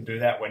why you couldn't do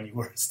that when you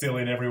were still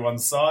in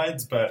everyone's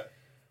sides, but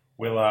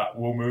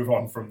we'll move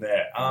on from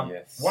there.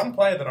 Yes. One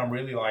player that I'm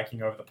really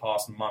liking over the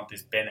past month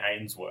is Ben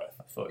Ainsworth.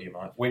 I thought you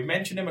might. We've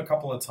mentioned him a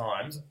couple of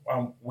times.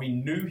 We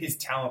knew his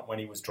talent when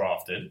he was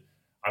drafted.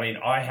 I mean,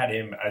 I had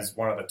him as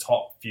one of the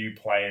top few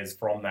players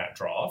from that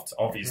draft.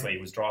 Obviously, he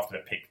was drafted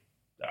at pick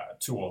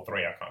 2 or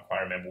 3. I can't quite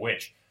remember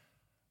which.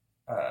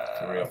 3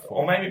 or 4.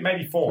 Or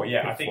maybe 4.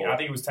 Yeah, I think 4.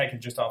 he was taken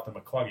just after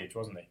McCluggage,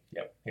 wasn't he?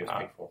 Yep, he was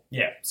pick 4.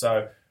 Yeah,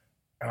 so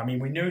I mean,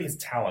 we knew his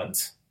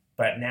talent,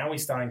 but now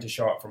he's starting to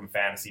show up from a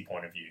fantasy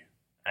point of view.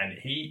 And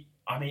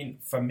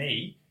for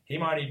me, he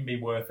might even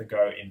be worth a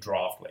go in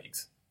draft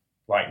leagues,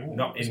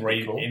 not in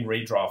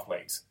redraft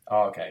leagues.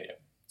 Oh, okay, yeah.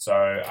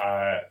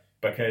 So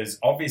because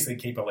obviously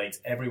keeper leagues,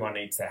 everyone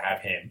needs to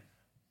have him,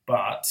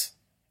 but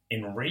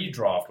in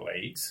redraft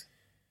leagues.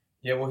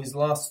 Yeah, well, his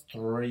last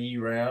 3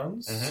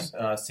 rounds,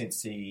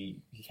 since he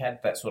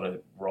had that sort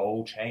of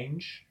role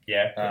change,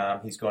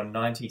 he's gone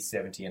 90,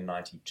 70, and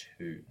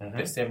 92.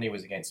 The 70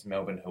 was against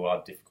Melbourne, who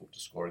are difficult to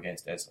score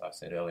against, as I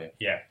said earlier.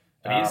 Yeah,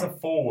 but he is a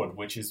forward,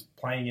 which is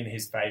playing in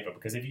his favour,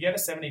 because if you get a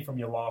 70 from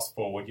your last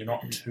forward, you're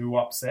not too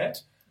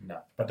upset.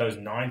 No. But those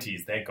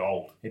 90s, they're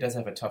gold. He does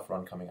have a tough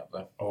run coming up,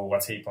 though. Oh,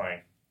 what's he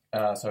playing?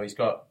 So he's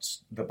got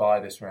the bye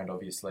this round,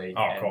 obviously.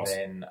 Oh, of course.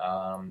 And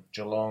then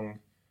Geelong.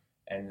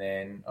 And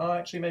then,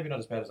 actually, maybe not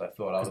as bad as I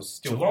thought.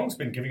 Geelong's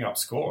been giving up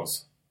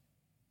scores.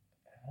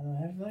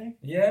 Have they?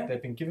 Yeah.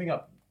 They've been giving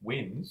up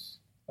wins.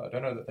 I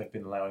don't know that they've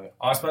been allowing a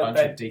bunch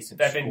of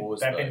decent scores.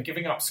 They've been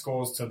giving up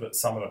scores to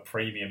some of the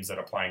premiums that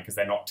are playing because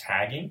they're not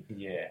tagging.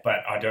 Yeah.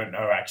 But I don't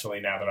know, actually,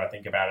 now that I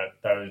think about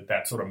it,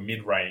 that sort of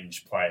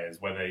mid-range players,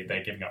 whether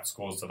they're giving up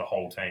scores to the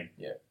whole team.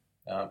 Yeah.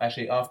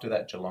 Actually, after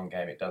that Geelong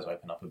game, it does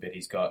open up a bit.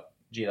 He's got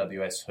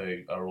GWS,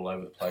 who are all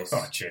over the place.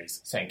 Oh,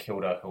 jeez. St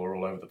Kilda, who are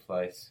all over the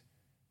place.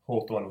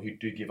 Hawthorn, who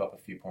do give up a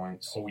few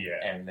points. Oh,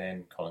 yeah. And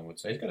then Collingwood.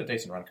 So he's got a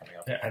decent run coming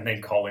up. Yeah, and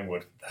then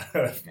Collingwood.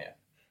 Yeah.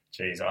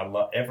 Jeez, I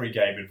love every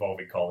game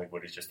involving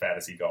Collingwood is just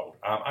fantasy gold.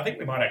 I think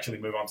we might actually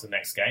move on to the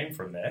next game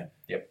from there.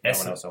 Yep. No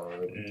one else I want to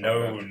really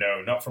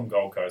No, not from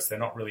Gold Coast. They're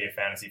not really a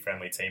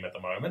fantasy-friendly team at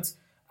the moment.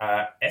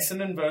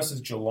 Essendon versus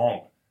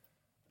Geelong.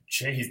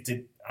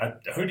 Jeez,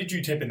 who did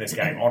you tip in this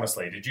game,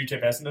 honestly? Did you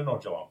tip Essendon or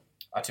Geelong?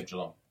 I tipped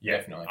Geelong, yeah,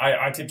 definitely.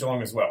 I tipped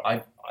Geelong as well.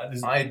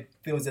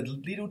 There was a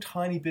little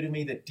tiny bit of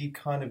me that did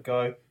kind of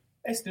go,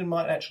 Essendon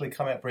might actually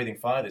come out breathing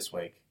fire this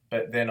week.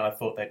 But then I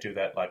thought they'd do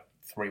that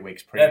 3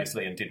 weeks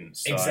previously and didn't.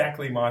 So,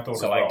 exactly my thought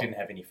as well. So I didn't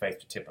have any faith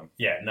to tip them.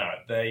 Yeah, no.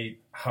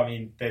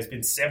 There's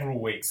been several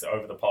weeks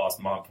over the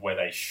past month where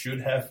they should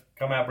have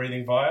come out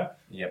breathing fire.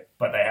 Yep.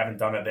 But they haven't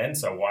done it then,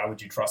 so why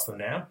would you trust them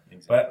now?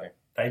 Exactly.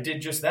 But they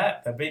did just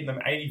that. They've beaten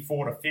them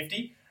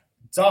 84-50.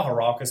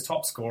 Zaharakis,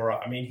 top scorer.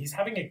 I mean, he's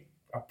having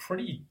a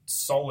pretty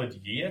solid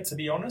year, to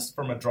be honest,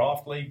 from a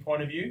draft league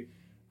point of view.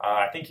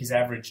 I think he's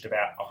averaged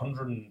about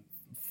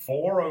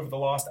 104 over the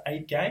last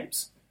 8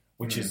 games,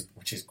 which is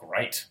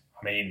great.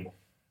 I mean,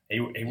 he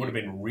would have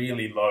been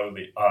really low,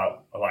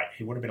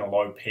 he would have been a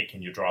low pick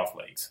in your draft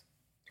leagues,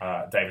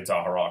 David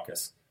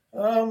Zaharakis.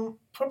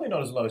 Probably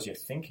not as low as you're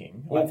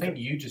thinking. Well, I think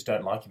you just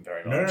don't like him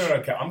very much. No.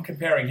 Okay. I'm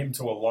comparing him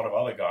to a lot of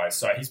other guys.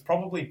 So he's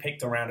probably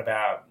picked around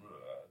about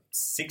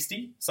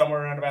 60,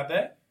 somewhere around about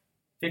there.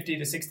 50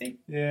 to 60?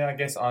 Yeah, I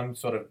guess I'm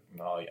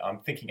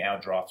thinking our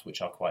drafts,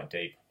 which are quite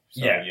deep.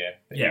 So,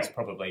 he's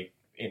probably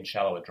in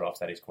shallower drafts,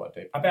 that is quite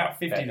deep. About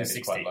 50 to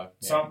 60.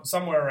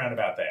 Somewhere around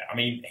about there. I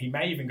mean, he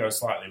may even go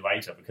slightly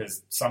later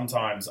because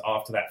sometimes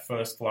after that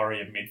first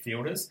flurry of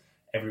midfielders,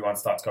 everyone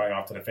starts going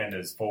after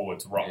defenders,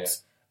 forwards,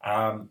 rocks.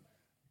 Yeah.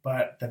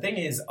 But the thing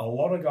is, a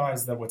lot of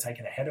guys that were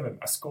taken ahead of him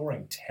are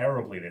scoring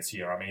terribly this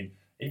year. I mean,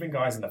 even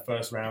guys in the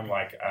first round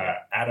like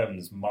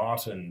Adams,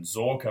 Martin,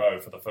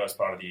 Zorko for the first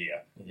part of the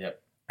year. Yep.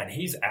 And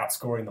he's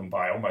outscoring them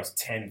by almost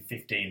 10,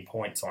 15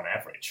 points on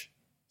average.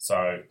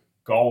 So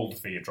gold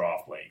for your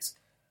draft leagues.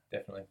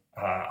 Definitely.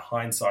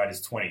 Hindsight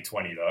is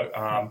 20/20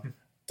 though.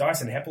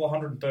 Dyson Heppel,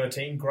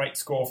 113, great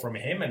score from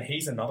him, and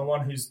he's another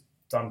one who's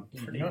done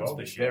pretty well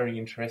this year. Very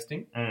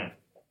interesting.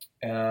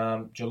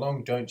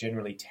 Geelong don't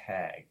generally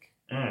tag.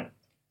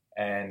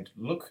 And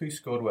look who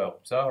scored well.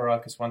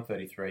 Zaharakis,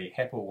 133,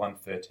 Heppel,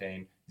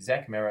 113,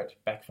 Zach Merritt,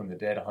 back from the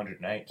dead,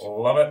 108.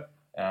 Love it.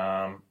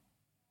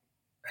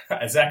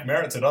 Zach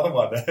Merritt's another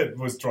one that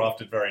was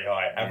drafted very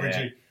high,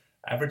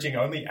 averaging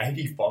only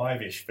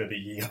 85-ish for the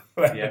year.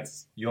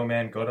 Yes. Your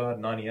man Goddard,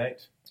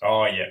 98.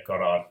 Oh, yeah,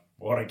 Goddard.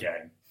 What a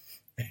game.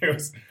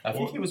 I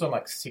think he was on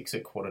 6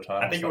 at quarter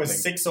time. I think it was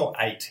 6 or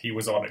 8 he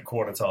was on at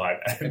quarter time.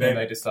 And then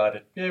they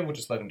decided, we'll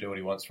just let him do what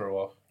he wants for a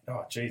while.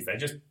 Oh, geez. They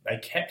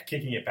kept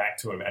kicking it back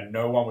to him and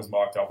no one was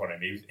marked up on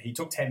him. He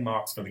took 10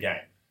 marks for the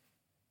game.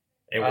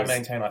 I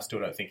maintain I still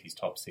don't think he's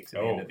top 6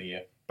 at the end of the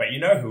year. But you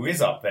know who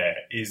is up there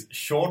is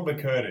Sean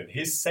McKernan,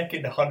 his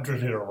second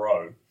 100 in a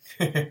row.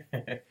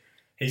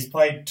 He's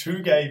played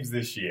 2 games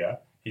this year.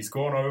 He's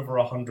gone over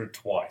 100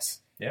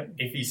 twice. Yep.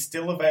 If he's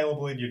still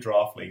available in your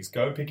draft leagues,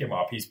 go pick him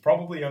up. He's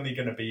probably only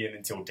going to be in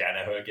until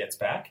Danaher gets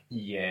back.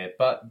 Yeah,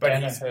 but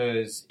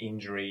Danaher's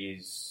injury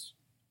is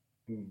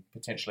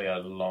potentially a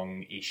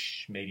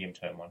long-ish,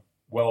 medium-term one.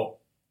 Well,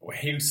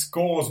 he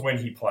scores when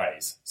he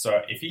plays.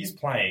 So if he's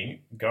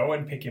playing, go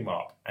and pick him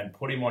up and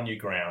put him on your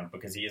ground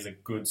because he is a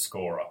good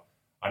scorer.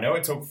 I know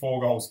it took 4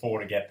 goals for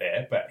to get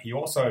there, but he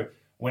also,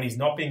 when he's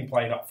not being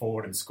played up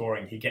forward and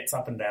scoring, he gets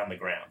up and down the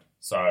ground.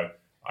 So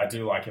I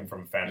do like him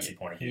from a fantasy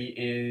point of view.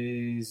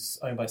 He is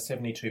owned by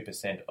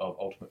 72% of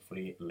Ultimate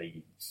Footy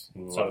leagues,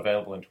 so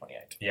available in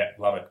 28. Yeah,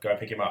 love it. Go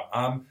pick him up.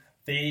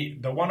 The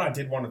one I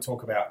did want to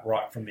talk about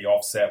right from the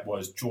offset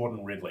was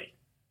Jordan Ridley.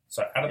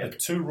 So out of the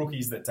 2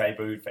 rookies that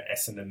debuted for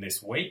Essendon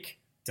this week,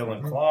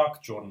 Dylan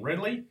Clark, Jordan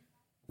Ridley,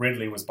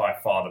 Ridley was by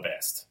far the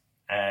best.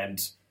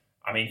 And,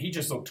 I mean, he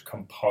just looked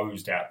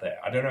composed out there.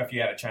 I don't know if you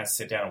had a chance to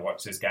sit down and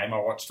watch this game. I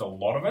watched a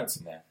lot of it.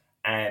 Yeah.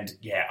 And,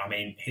 yeah, I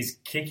mean, his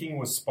kicking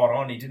was spot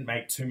on. He didn't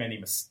make too many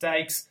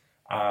mistakes.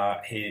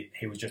 He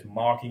was just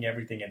marking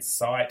everything in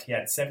sight. He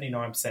had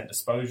 79%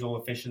 disposal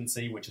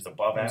efficiency, which is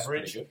above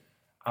average.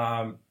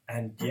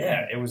 And,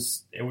 yeah, it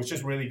was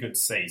just really good to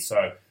see.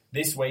 So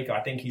this week,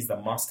 I think he's the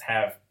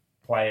must-have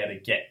player to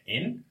get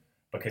in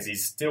because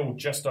he's still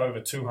just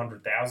over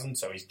 200,000,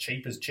 so he's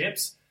cheap as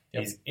chips.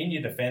 Yep. He's in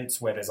your defence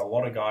where there's a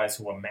lot of guys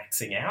who are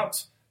maxing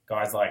out,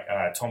 guys like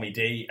Tommy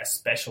D,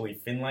 especially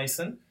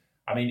Finlayson.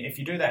 I mean, if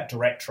you do that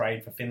direct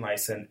trade for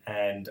Finlayson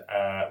and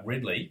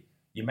Ridley,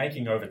 you're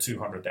making over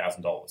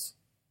 $200,000,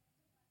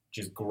 which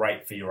is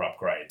great for your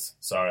upgrades.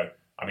 So,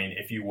 I mean,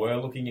 if you were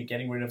looking at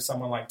getting rid of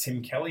someone like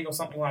Tim Kelly or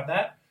something like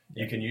that,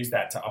 you can use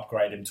that to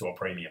upgrade him to a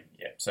premium.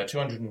 Yeah, so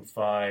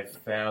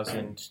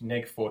 205,000.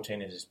 Neg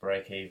 14 is his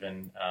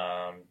break-even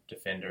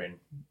defender in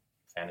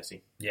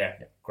fantasy. Yeah,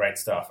 great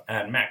stuff.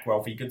 And Mac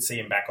Welfie, good to see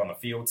him back on the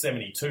field.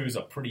 72 is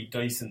a pretty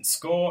decent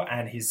score,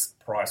 and his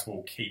price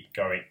will keep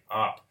going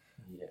up.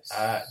 Yes.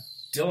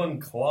 Dylan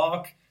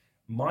Clark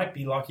might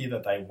be lucky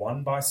that they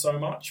won by so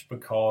much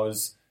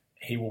because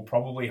he will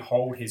probably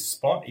hold his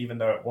spot, even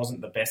though it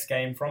wasn't the best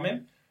game from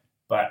him.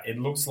 But it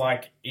looks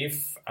like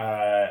if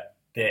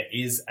there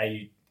is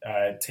a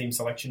team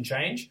selection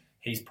change,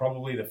 he's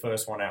probably the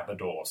first one out the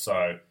door.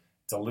 So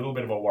it's a little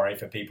bit of a worry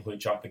for people who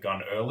jumped the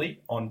gun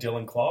early on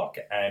Dylan Clark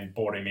and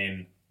bought him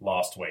in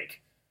last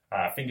week.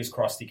 Fingers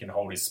crossed he can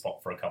hold his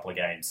spot for a couple of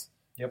games.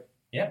 Yep.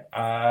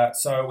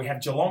 So we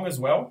have Geelong as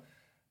well.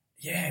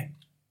 Yeah,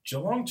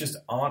 Geelong just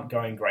aren't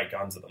going great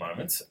guns at the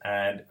moment.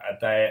 And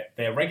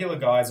their regular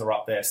guys are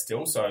up there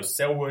still. So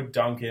Selwood,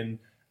 Duncan,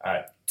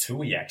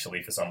 Tui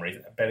actually for some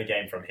reason. A better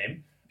game from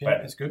him. Yeah,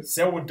 that's good.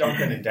 Selwood,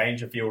 Duncan, and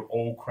Dangerfield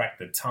all cracked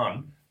the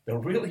ton. The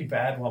really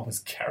bad one was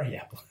Gary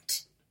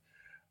Ablett.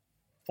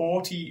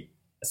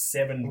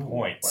 47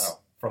 points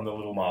from the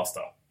Little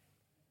Master.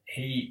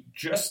 There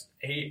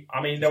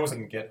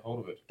wasn't get hold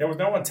of it. There was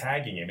no one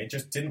tagging him. It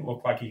just didn't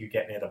look like he could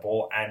get near the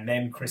ball. And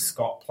then Chris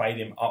Scott played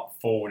him up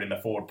forward in the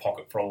forward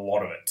pocket for a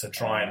lot of it to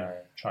try and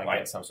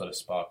get some sort of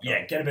spark going.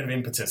 Yeah, get a bit of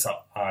impetus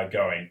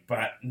going.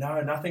 But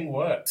no, nothing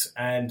worked.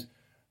 And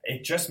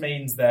it just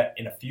means that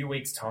in a few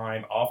weeks'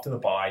 time, after the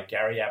bye,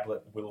 Gary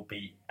Ablett will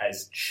be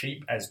as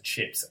cheap as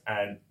chips.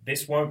 And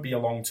this won't be a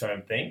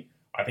long-term thing.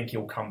 I think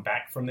he'll come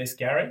back from this,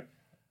 Gary.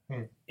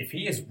 If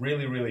he is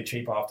really, really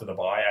cheap after the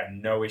bye, I have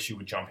no issue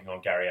with jumping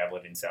on Gary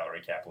Ablett in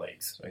salary cap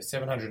leagues. So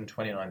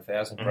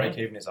 729,000.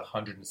 Break-even is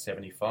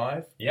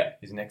 175.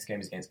 Yep. His next game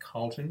is against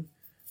Carlton.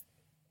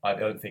 I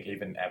don't think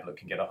even Ablett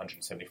can get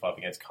 175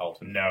 against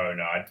Carlton. No.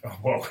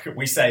 Well,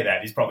 we say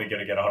that. He's probably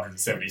going to get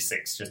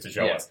 176 just to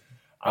show us.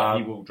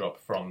 He will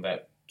drop from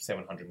that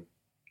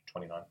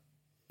 729.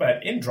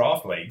 But in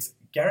draft leagues,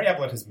 Gary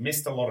Ablett has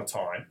missed a lot of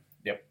time.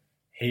 Yep.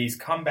 He's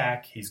come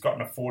back. He's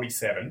gotten a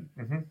 47.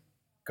 Mm-hmm.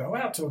 Go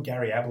out to a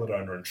Gary Ablett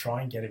owner and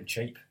try and get him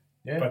cheap.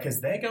 Yeah. Because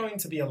they're going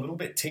to be a little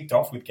bit ticked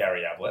off with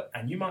Gary Ablett,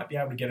 and you might be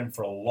able to get him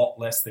for a lot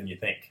less than you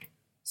think.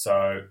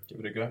 So give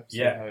it a go.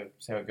 See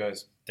how it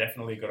goes.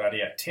 Definitely a good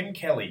idea. Tim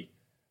Kelly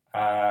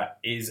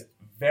is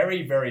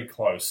very, very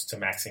close to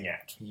maxing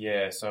out.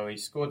 Yeah, so he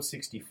scored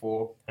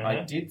 64. Mm-hmm. I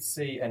did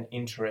see an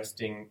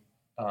interesting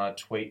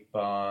tweet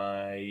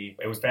by...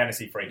 It was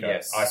Fantasy Freako.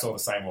 Yes. I saw the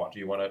same one. Do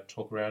you want to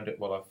talk around it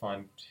while I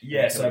find...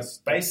 Yeah, so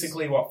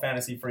basically what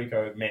Fantasy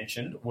Freako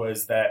mentioned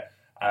was that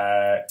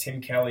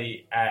Tim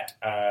Kelly at,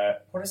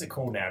 what is it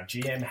called now?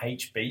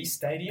 GMHB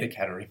Stadium? The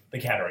Cattery. The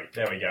Cattery,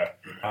 there we go.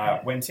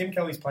 When Tim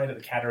Kelly's played at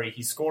the Cattery,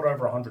 he scored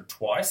over 100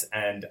 twice,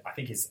 and I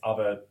think his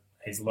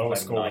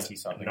lowest score was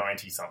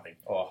 90-something.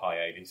 Or high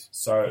 80s.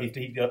 So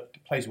he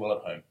plays well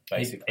at home,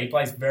 basically. He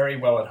plays very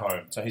well at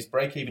home. So his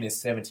break-even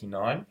is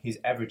 79. His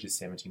average is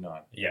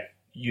 79. Yeah.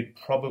 You'd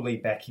probably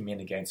back him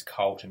in against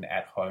Carlton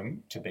at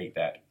home to beat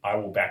that. I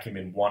will back him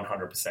in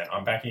 100%.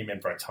 I'm backing him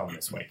in for a ton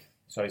this week.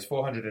 So he's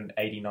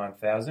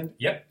 489,000.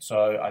 Yep.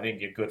 So I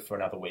think you're good for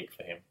another week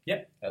for him.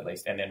 Yep. At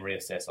least. And then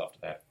reassess after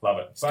that. Love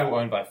it. Still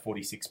owned by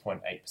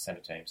 46.8%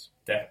 of teams.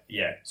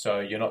 Yeah. So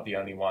you're not the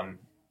only one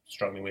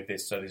struggling with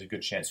this, so there's a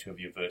good chance who of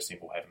your versing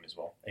will have him as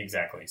well.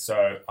 Exactly.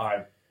 So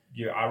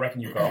I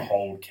reckon you've got to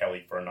hold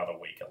Kelly for another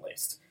week at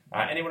least.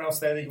 Anyone else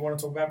there that you want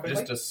to talk about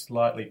quickly? Just a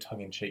slightly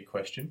tongue-in-cheek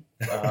question.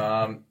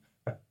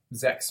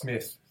 Zach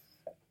Smith,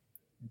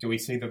 do we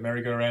see the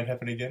merry-go-round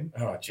happen again?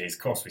 Oh, geez,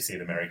 of course we see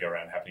the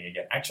merry-go-round happening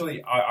again.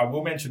 Actually, I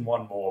will mention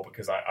one more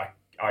because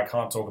I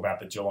can't talk about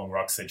the Geelong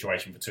Rucks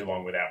situation for too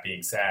long without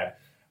being sad.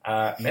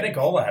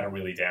 Menegola had a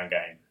really down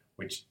game,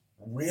 which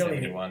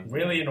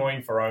really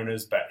annoying for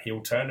owners, but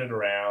he'll turn it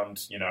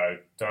around.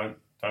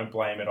 Don't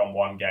blame it on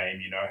one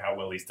game. You know how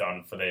well he's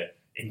done for the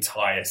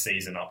entire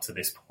season up to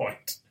this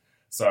point.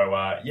 So,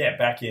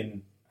 back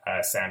in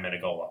Sam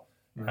Menegola.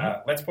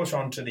 Mm-hmm. Let's push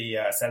on to the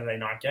Saturday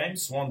night game,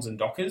 Swans and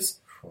Dockers.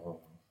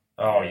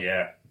 Oh,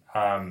 yeah.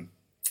 I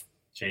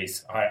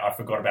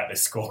forgot about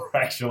this score,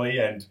 actually,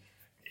 and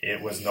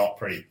it was not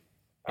pretty.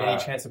 Any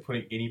chance of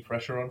putting any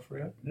pressure on for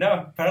you?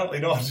 No, apparently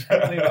not.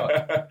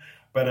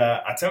 But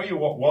I tell you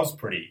what was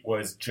pretty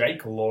was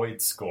Jake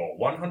Lloyd's score,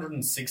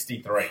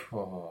 163.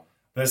 Oh.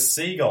 The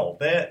Seagull,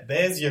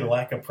 there's your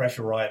lack of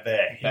pressure right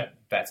there.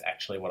 That's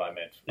actually what I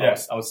meant. Yeah.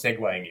 I was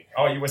segueing you.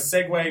 Oh, you were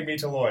segueing me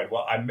to Lloyd.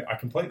 Well, I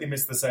completely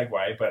missed the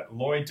segue, but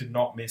Lloyd did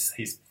not miss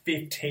his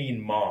 15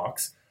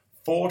 marks,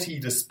 40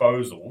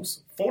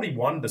 disposals,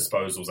 41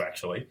 disposals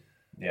actually.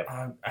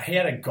 Yeah, he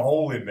had a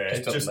goal in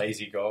there. Just a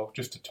lazy goal,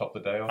 just to top the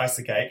day off.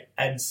 Icing cake,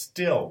 and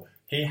still,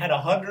 he had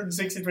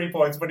 163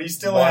 points, but he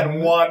still had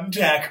one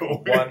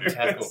tackle. One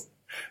tackle.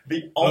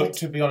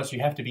 To be honest,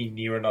 you have to be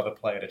near another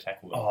player to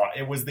tackle them. Oh,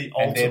 it was the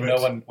ultimate. And then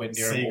no one went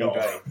near him all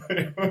day.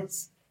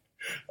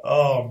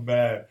 Oh,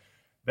 man.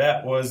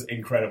 That was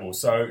incredible.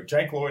 So,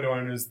 Jake Lloyd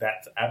owners,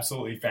 that's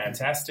absolutely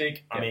fantastic.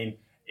 Yep. I mean,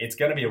 it's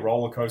going to be a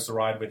roller coaster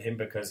ride with him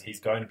because he's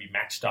going to be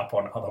matched up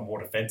on other more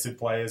defensive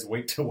players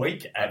week to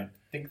week. And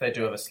I think they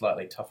do have a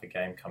slightly tougher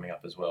game coming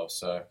up as well.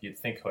 So you'd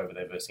think whoever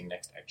they're versing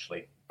next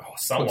actually put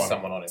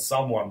someone on him.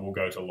 Someone will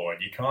go to Lloyd.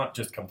 You can't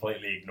just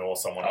completely ignore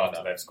someone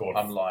after they've scored.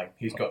 I'm lying.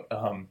 He's got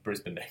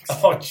Brisbane next.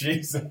 Oh,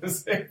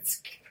 Jesus.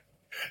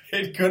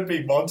 It could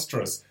be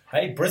monstrous.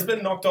 Hey,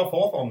 Brisbane knocked off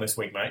Hawthorn this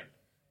week, mate.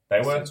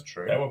 That's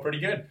true. They were pretty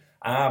good.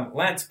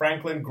 Lance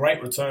Franklin,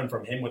 great return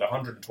from him with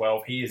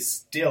 112. He is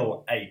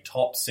still a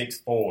top 6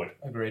 forward.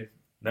 Agreed.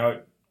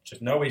 No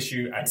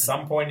issue. At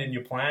some point in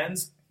your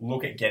plans,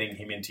 look at getting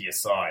him into your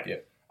side.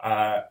 Yep.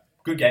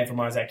 Good game from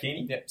Isaac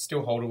Heaney. Yep,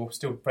 still holdable.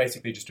 Still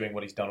basically just doing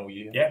what he's done all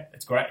year. Yeah,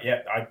 it's great.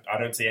 Yeah, I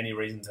don't see any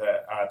reason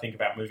to think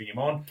about moving him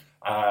on.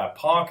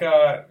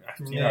 Parker,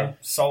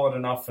 solid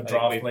enough for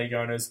draft league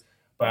owners.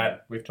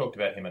 But we've talked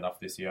about him enough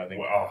this year, I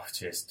think. Well,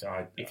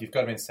 if you've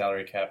got him in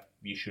salary cap,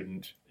 you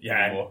shouldn't.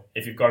 Yeah, anymore.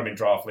 If you've got him in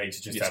draft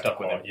leagues, you just have stuck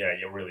to with him. Yeah,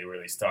 you're really,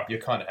 really stuck.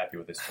 You're kind of happy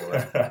with this score.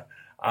 Ben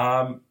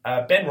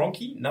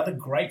Ronke, another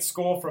great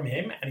score from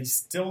him, and he's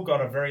still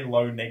got a very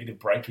low negative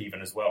break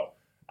even as well.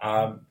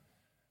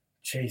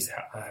 He's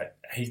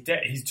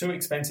too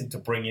expensive to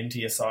bring into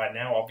your side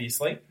now,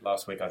 obviously.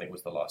 Last week, I think,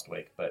 was the last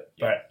week. But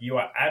you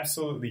are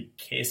absolutely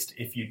kissed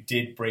if you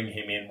did bring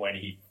him in when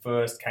he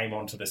first came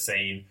onto the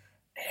scene,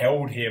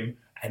 held him,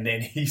 and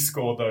then he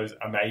scored those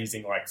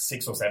amazing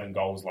 6 or 7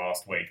 goals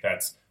last week.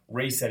 That's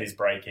reset his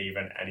break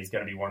even, and he's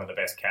going to be one of the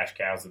best cash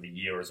cows of the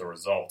year as a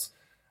result.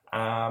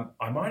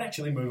 I might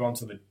actually move on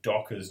to the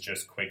Dockers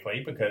just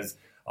quickly because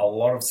a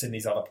lot of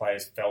Sydney's other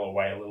players fell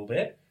away a little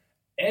bit.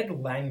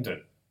 Ed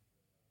Langdon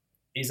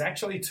is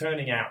actually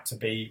turning out to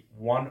be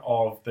one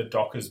of the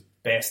Dockers'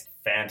 best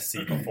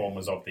fantasy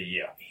performers of the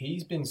year.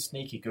 He's been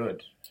sneaky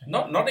good.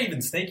 Not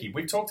even sneaky.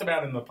 We've talked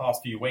about it in the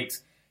past few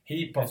weeks.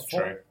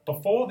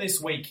 Before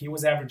this week, he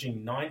was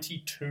averaging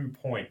 92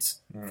 points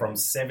from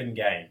 7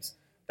 games.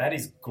 That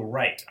is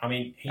great. I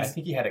mean, I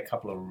think he had a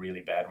couple of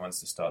really bad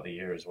ones to start the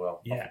year as well,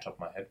 off the top of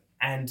my head.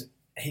 And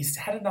he's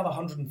had another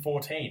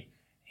 114.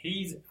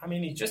 He's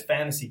just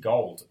fantasy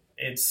gold.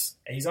 He's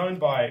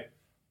owned by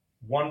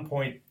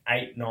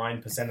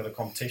 1.89% of the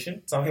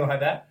competition, something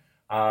like that,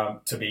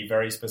 to be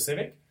very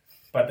specific.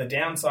 But the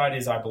downside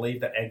is I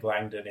believe that Ed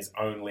Langdon is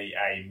only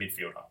a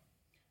midfielder.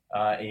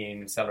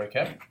 In salary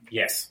cap?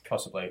 Yes.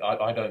 Possibly.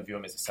 I don't view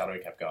him as a salary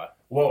cap guy.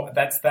 Well,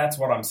 that's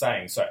what I'm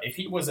saying. So if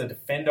he was a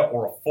defender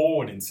or a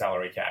forward in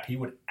salary cap, he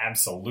would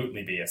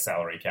absolutely be a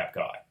salary cap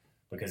guy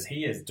because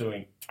he is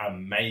doing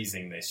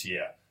amazing this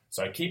year.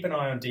 So keep an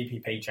eye on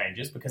DPP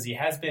changes because he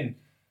has been...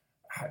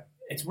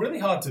 It's really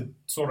hard to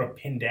sort of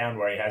pin down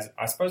where he has...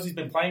 I suppose he's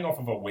been playing off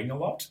of a wing a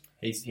lot.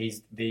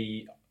 He's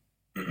the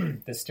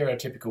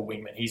stereotypical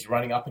wingman. He's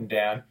running up and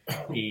down.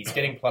 He's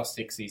getting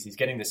 +60s. He's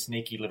getting the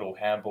sneaky little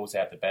handballs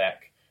out the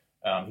back.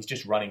 He's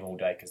just running all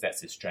day because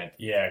that's his strength.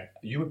 Yeah.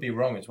 You would be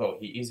wrong as well.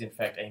 He is, in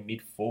fact, a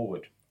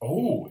mid-forward.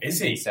 Oh, is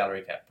he?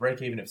 Salary cap.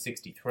 Break-even of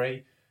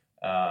 63,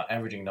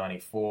 averaging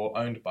 94,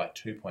 owned by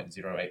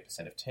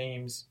 2.08% of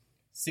teams,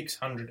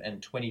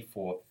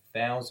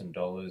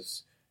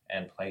 $624,000,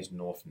 and plays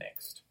North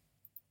next.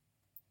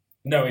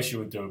 No issue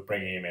with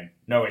bringing him in.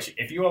 No issue.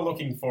 If you are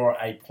looking for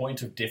a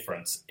point of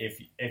difference, if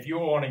you're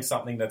wanting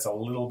something that's a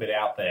little bit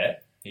out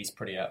there... He's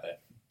pretty out there.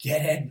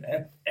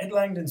 Get Ed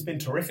Langdon's been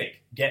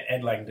terrific. Get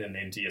Ed Langdon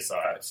into your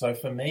side. So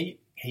for me,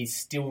 he's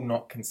still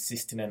not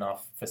consistent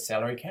enough for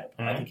salary cap.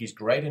 I think he's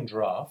great in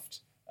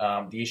draft,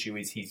 The issue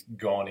is he's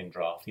gone in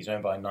draft. He's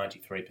owned by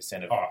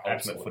 93% of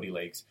Ultimate Footy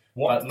leagues.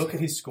 What? But look at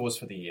his scores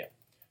for the year.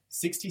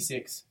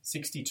 66,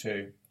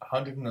 62,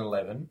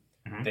 111.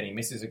 Mm-hmm. Then he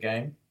misses a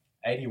game.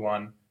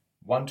 81,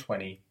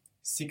 120,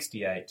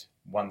 68,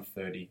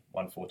 130,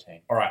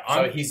 114. All right.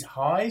 So his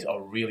highs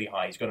are really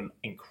high. He's got an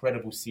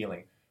incredible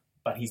ceiling,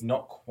 but he's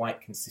not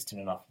quite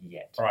consistent enough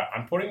yet. All right.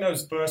 I'm putting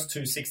those first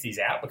 2 60s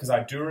out because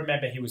I do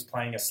remember he was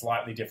playing a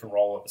slightly different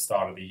role at the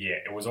start of the year.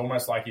 It was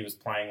almost like he was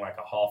playing like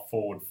a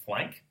half-forward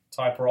flank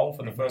type role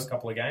for the first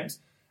couple of games.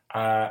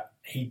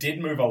 He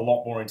did move a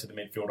lot more into the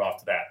midfield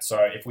after that. So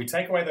if we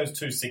take away those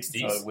 2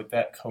 60s... So would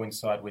that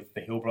coincide with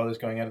the Hill brothers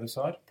going out of the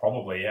side?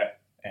 Probably, yeah.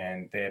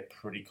 And they're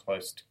pretty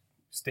close to...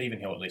 Stephen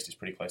Hill, at least, is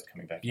pretty close to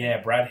coming back in.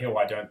 Yeah, Brad Hill,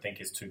 I don't think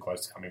is too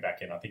close to coming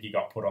back in. I think he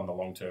got put on the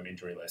long-term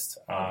injury list.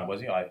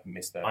 Was he? I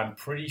missed that. I'm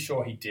pretty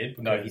sure he did.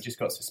 No, he just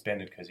got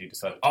suspended because he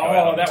decided to go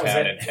out on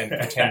town and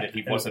pretend that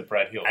he wasn't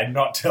Brad Hill. And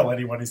not tell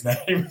anyone his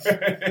name.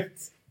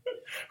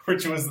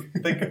 Which was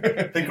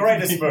the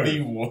greatest move.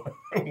 The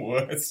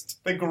worst.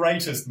 The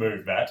greatest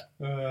move, Matt.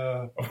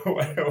 That's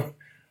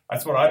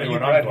what I do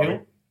when I'm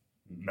playing.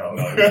 No.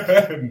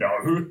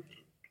 No.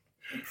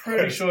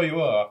 Pretty sure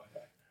you are.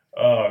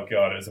 Oh,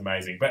 God, it's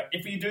amazing. But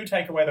if you do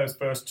take away those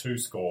first 2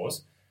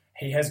 scores,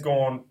 he has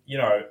gone,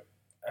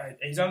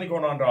 he's only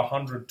gone under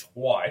 100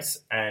 twice,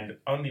 and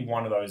only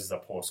one of those is a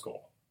poor score.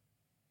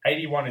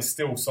 81 is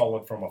still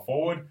solid from a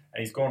forward, and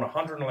he's gone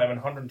 111,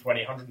 120,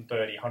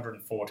 130,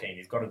 114.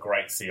 He's got a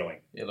great ceiling.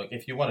 Yeah, look,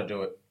 if you want to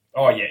do it,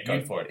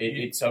 go for it.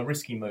 It's a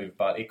risky move,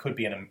 but it could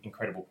be an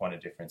incredible point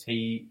of difference.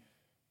 He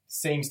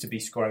seems to be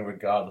scoring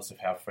regardless of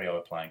how Freo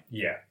are playing.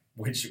 Yeah,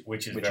 which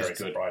is very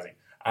surprising.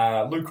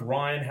 Luke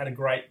Ryan had a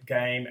great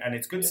game, and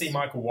it's good to see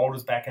Michael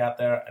Walters back out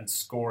there and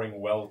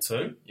scoring well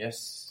too.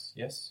 Yes.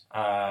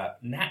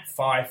 Nat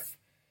Fyfe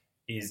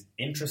is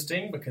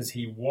interesting because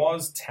he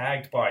was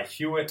tagged by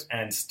Hewitt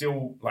and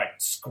still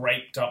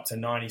scraped up to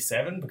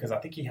 97 because I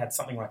think he had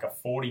something like a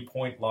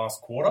 40-point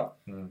last quarter.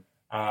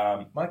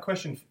 My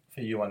question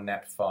for you on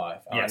Nat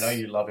Fyfe, yes. I know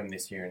you love him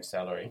this year in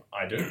salary.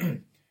 I do.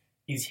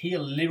 Is he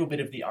a little bit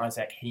of the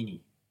Isaac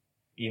Heaney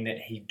in that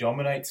he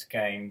dominates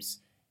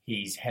games,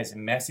 he has a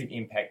massive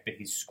impact, but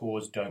his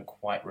scores don't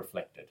quite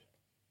reflect it?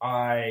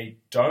 I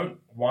don't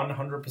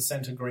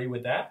 100% agree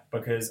with that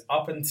because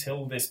up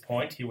until this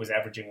point, he was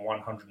averaging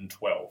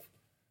 112.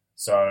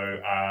 So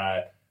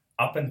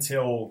up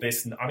until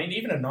this,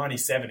 even a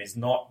 97 is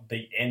not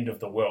the end of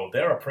the world.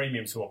 There are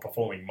premiums who are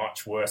performing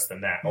much worse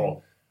than that,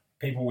 or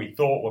people we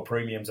thought were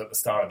premiums at the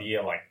start of the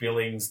year, like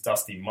Billings,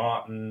 Dusty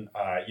Martin,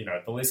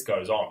 the list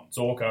goes on.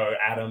 Zorko,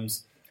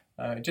 Adams.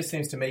 It just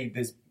seems to me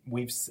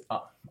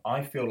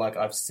I feel like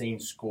I've seen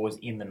scores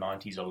in the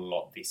 90s a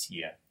lot this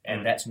year,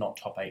 and that's not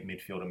top 8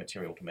 midfielder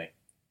material to me.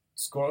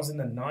 Scores in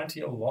the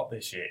 90 a lot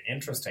this year.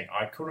 Interesting.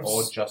 I could have...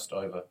 Or just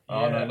over. Yeah.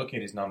 Oh, no, looking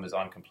at his numbers,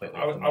 I'm completely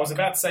off the mark. I was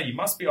about to say, you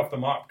must be off the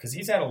mark, because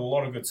he's had a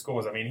lot of good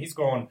scores. He's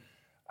gone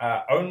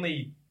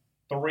only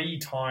 3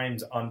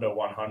 times under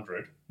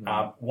 100.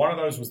 One of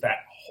those was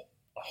that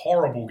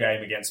horrible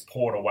game against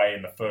Port away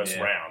in the first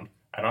round,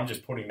 and I'm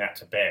just putting that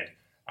to bed.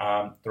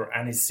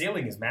 And his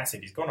ceiling is massive.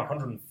 He's gone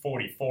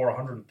 144,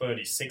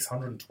 136,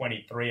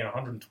 123, and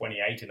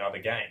 128 in other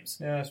games.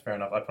 Yeah, that's fair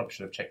enough. I probably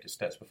should have checked his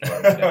stats before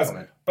I made that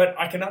comment. But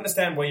I can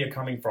understand where you're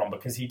coming from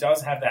because he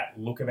does have that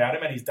look about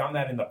him, and he's done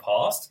that in the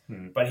past,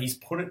 but he's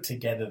put it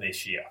together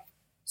this year.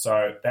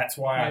 So that's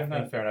why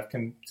fair enough.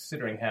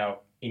 Considering how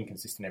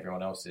inconsistent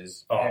everyone else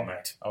is. Oh,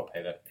 mate. I'll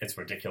pay that. It's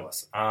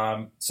ridiculous.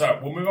 So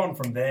we'll move on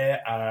from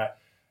there.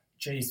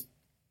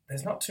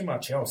 There's not too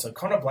much else. So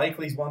Connor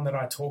Blakely's one that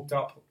I talked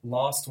up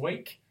last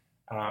week.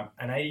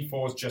 An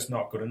 84 is just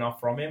not good enough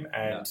from him,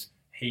 and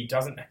he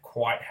doesn't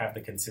quite have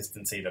the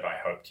consistency that I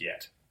hoped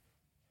yet.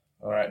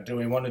 All right, do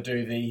we want to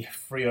do the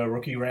Freo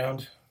rookie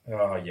round?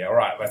 Oh, yeah. All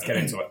right, let's get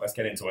into it.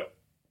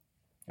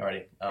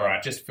 Alrighty. All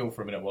right. Just fill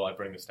for a minute while I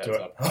bring the stats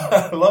up.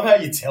 I love how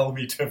you tell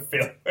me to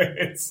fill.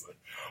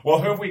 Well,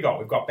 who have we got?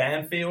 We've got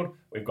Banfield.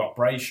 We've got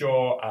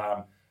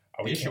Brayshaw.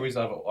 The issue is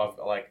I've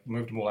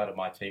moved them all out of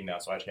my team now,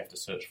 so I actually have to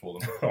search for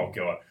them. Oh,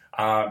 God.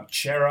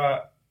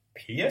 Chera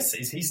Pierce,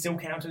 is he still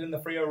counted in the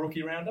Freo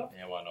rookie roundup?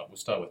 Yeah, why not? We'll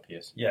start with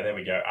Pierce. Yeah, there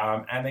we go.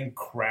 And then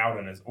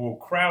Crowden.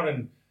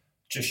 Crowden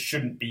just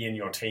shouldn't be in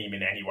your team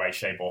in any way,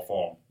 shape or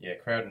form. Yeah,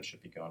 Crowden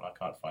should be gone. I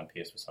can't find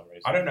Pierce for some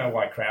reason. I don't know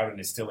why Crowden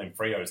is still in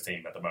Freo's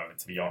team at the moment,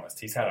 to be honest.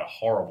 He's had a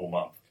horrible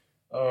month.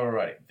 All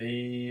right,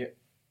 the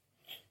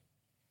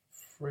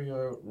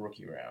Freo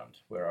rookie round.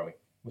 Where are we?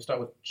 We'll start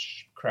with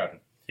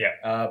Crowden.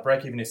 Yeah.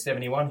 Break-even is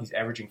 71. He's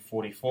averaging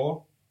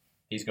 44.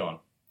 He's gone.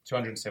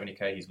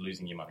 270k, he's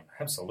losing your money.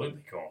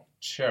 Absolutely gone.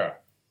 Sure.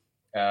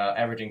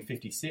 Averaging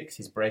 56.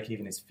 His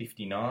break-even is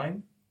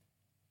 59.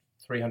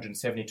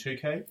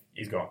 372k.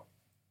 He's gone.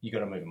 You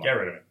got to move him on. Get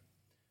rid of him.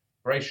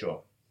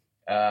 Brayshaw.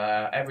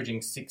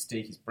 Averaging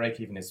 60. His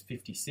break-even is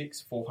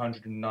 56.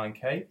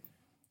 409k.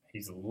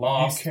 He's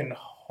lost. You can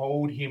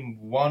hold him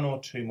 1 or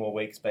 2 more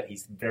weeks, but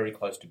he's very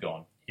close to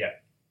gone. Yeah.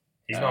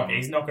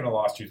 He's not going to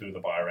last you through the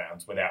buy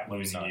rounds without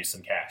losing you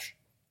some cash.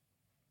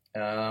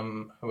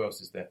 Who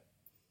else is there?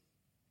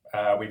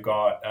 We've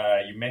got,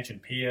 you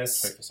mentioned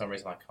Pierce. So for some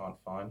reason I can't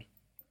find.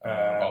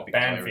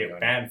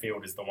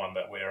 Banfield is the one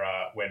that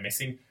we're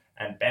missing.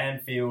 And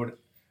Banfield,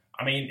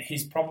 I mean,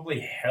 he's probably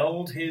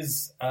held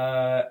his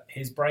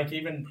break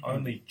even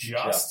only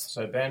just.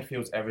 So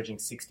Banfield's averaging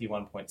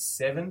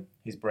 61.7.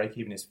 His break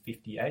even is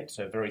 58.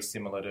 So very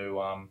similar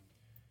to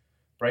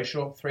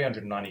Brayshaw,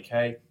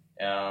 390k.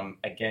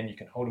 Again, you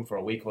can hold him for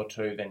a week or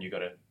two. Then you've got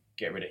to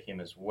get rid of him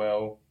as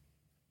well.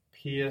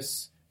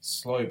 Pierce,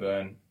 slow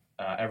burn,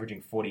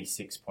 averaging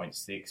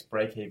 46.6.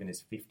 Break even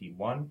is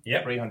 51.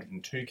 Yep.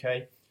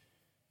 302k.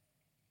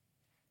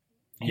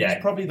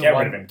 Get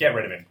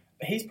rid of him.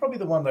 He's probably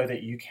the one, though,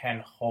 that you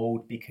can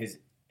hold because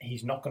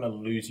he's not going to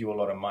lose you a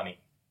lot of money.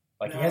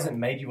 He hasn't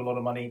made you a lot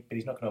of money, but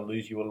he's not going to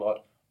lose you a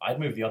lot. I'd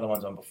move the other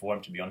ones on before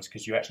him, to be honest,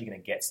 because you're actually going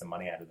to get some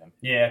money out of them.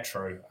 Yeah,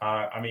 true.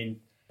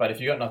 But if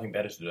you've got nothing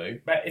better to do,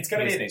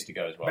 Pierce needs to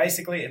go as well.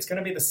 Basically, it's going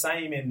to be the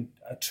same in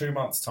 2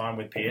 months' time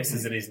with Pierce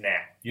as it is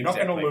now. You're not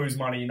going to lose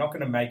money. You're not going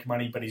to make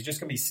money, but he's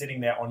just going to be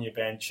sitting there on your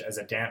bench as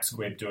a damp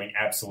squib doing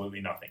absolutely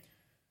nothing.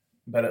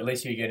 But at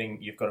least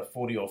you've got a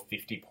 40 or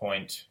 50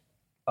 point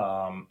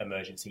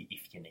emergency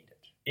if you need it.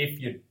 If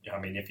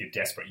you're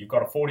desperate, you've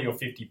got a 40 or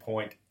 50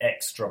 point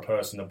extra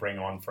person to bring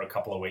on for a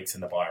couple of weeks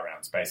in the buy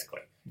rounds,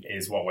 basically,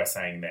 is what we're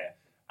saying there.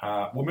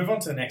 We'll move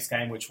on to the next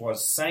game, which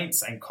was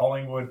Saints and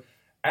Collingwood.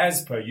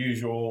 As per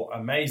usual,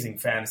 amazing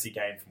fantasy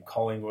game from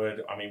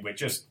Collingwood. I mean,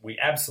 we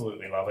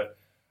absolutely love it.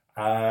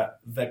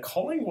 The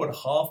Collingwood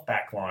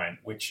halfback line,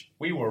 which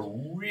we were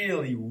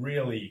really,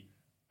 really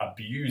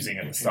abusing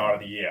at the start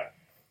of the year,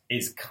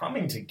 is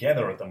coming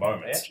together at the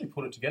moment. They actually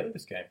put it together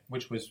this game,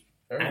 which was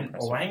very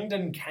impressive.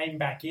 Langdon came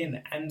back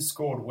in and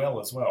scored well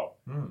as well.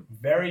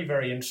 Very,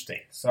 very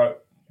interesting. So,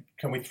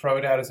 can we throw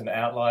it out as an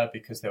outlier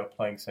because they were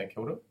playing St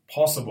Kilda?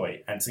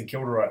 Possibly, and St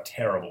Kilda are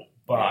terrible.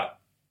 But,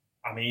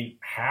 I mean,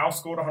 Howe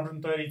scored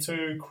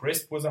 132,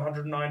 Crisp was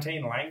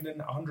 119, Langdon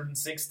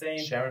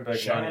 116,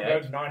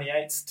 Scharenberg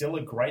 98. Still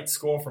a great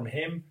score from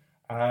him.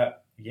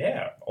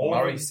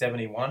 Murray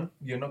 71.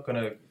 You're not going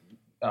to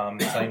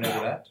say no to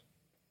that?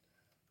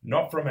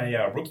 Not from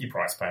a rookie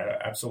price player,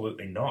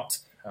 absolutely not.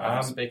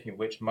 Speaking of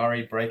which,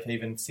 Murray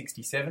break-even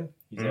 67.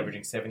 He's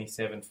averaging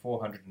 77,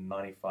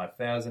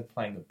 495,000,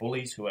 playing the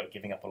Bullies, who are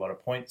giving up a lot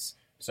of points.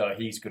 So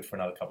he's good for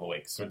another couple of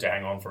weeks. Good to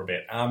hang on for a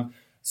bit.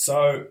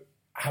 So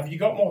have you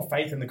got more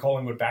faith in the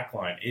Collingwood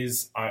backline?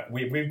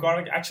 We've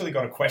actually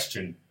got a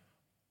question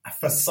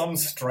for some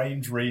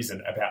strange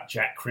reason about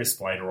Jack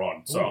Crisp later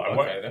on. So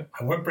I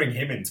won't bring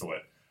him into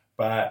it.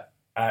 But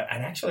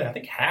and actually, I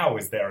think Howe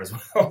is there as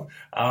well.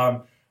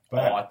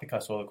 I think I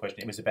saw the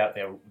question. It was about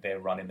their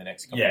run in the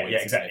next couple of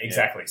weeks. Yeah,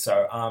 exactly.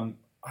 So,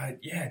 I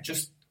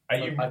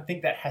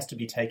think that has to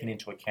be taken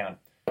into account.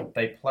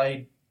 They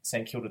played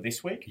St Kilda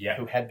this week,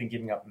 who had been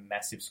giving up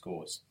massive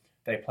scores.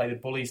 They play the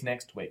Bullies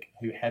next week,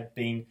 who had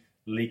been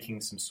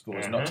leaking some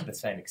scores, not to the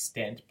same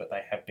extent, but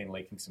they have been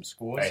leaking some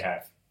scores. They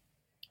have.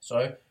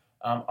 So,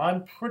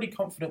 I'm pretty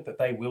confident that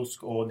they will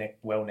score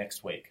well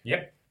next week.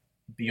 Yep.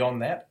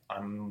 Beyond that,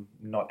 I'm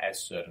not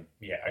as certain.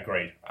 Yeah,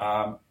 agreed.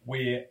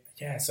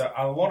 So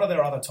a lot of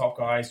their other top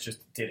guys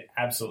just did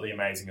absolutely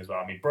amazing as well.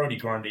 I mean, Brodie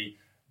Grundy,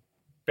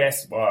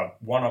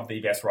 one of the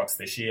best rocks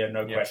this year,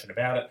 no question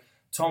about it.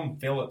 Tom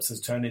Phillips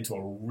has turned into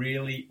a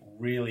really,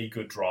 really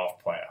good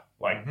draft player,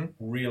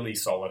 really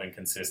solid and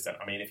consistent.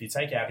 I mean, if you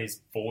take out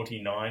his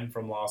 49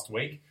 from last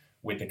week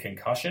with the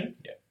concussion,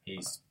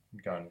 he's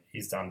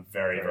done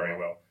very, very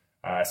well.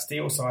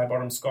 Steele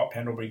Sidebottom, Scott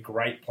Pendlebury,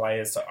 great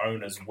players to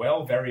own as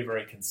well. Very,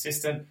 very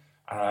consistent.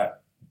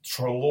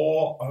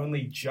 Treloar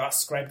only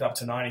just scraped up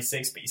to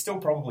 96, but you're still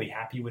probably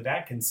happy with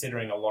that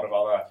considering a lot of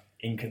other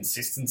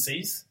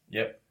inconsistencies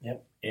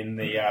in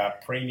the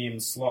premium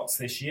slots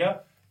this year.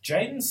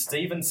 Jaden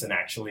Stevenson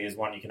actually is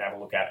one you can have a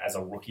look at as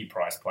a rookie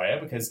price player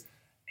because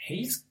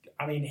he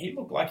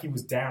looked like he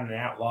was down and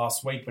out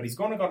last week, but he's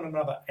gone and got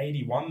another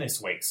 81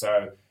 this week.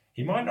 So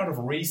he might not have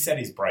reset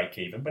his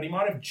break-even, but he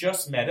might have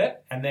just met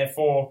it, and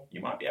therefore you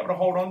might be able to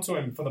hold on to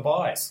him for the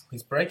buys.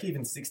 His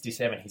break-even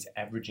 67, he's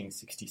averaging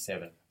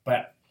 67.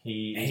 But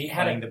he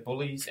had playing the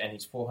Bullies, and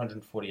he's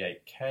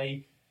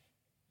 448k.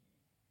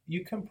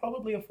 You can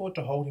probably afford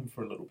to hold him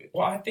for a little bit.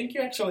 Well, I think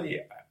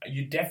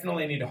you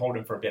definitely need to hold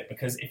him for a bit,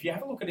 because if you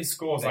have a look at his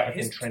scores,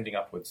 he's been trending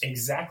upwards.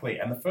 Exactly,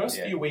 and the first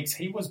few weeks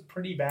he was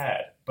pretty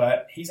bad,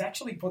 but he's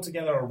actually put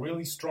together a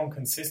really strong,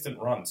 consistent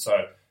run,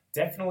 so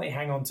definitely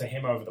hang on to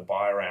him over the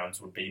buy rounds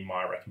would be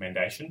my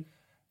recommendation.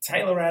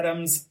 Taylor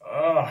Adams,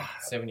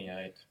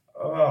 78.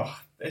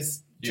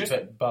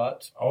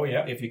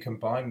 If you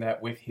combine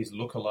that with his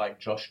lookalike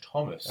Josh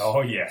Thomas,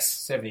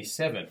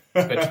 77.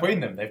 Between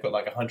them, they've got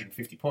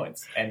 150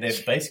 points, and they're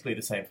basically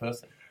the same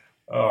person.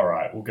 All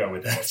right, we'll go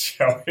with that,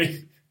 shall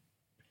we?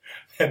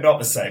 They're not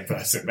the same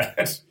person,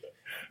 Matt.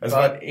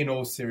 But in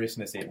all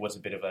seriousness, it was a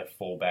bit of a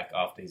fallback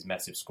after his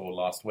massive score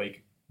last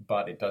week.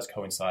 But it does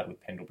coincide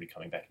with Pendlebury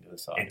coming back into the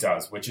side. It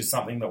does, which is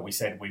something that we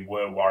said we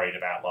were worried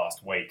about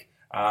last week.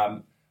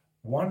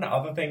 One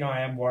other thing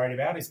I am worried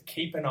about is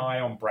keep an eye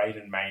on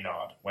Braden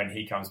Maynard when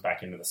he comes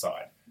back into the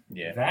side.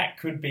 that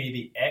could be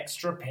the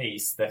extra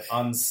piece that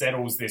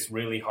unsettles this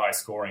really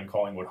high-scoring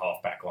Collingwood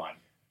halfback line.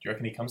 Do you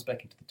reckon he comes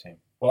back into the team?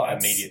 Well,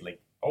 immediately.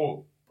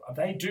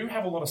 They do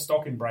have a lot of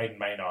stock in Braden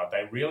Maynard.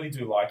 They really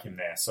do like him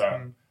there.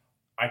 So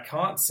I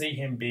can't see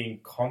him being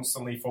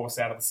constantly forced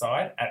out of the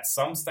side. At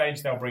some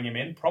stage, they'll bring him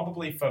in,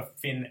 probably for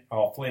Flynn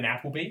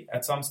Appleby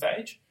at some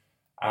stage,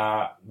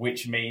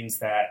 which means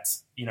that,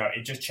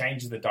 it just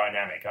changes the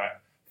dynamic.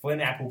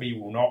 Flynn Appleby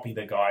will not be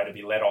the guy to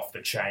be let off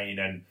the chain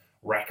and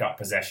rack up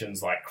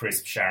possessions like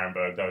Chris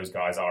Scharenberg, those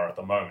guys are at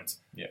the moment.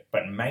 Yeah.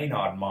 But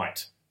Maynard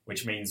might,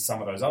 which means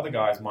some of those other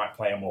guys might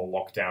play a more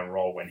lockdown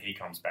role when he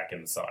comes back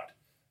in the side.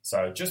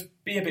 So just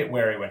be a bit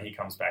wary when he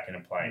comes back in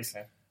and plays.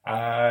 Okay.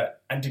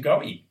 And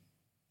Degoe.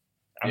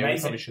 Amazing. We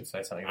probably should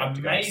say something about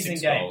amazing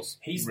Degoe. game. Goals.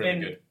 He's really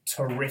been good.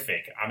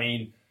 Terrific. I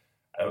mean,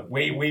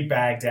 we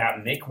bagged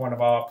out Nick, one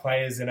of our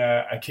players in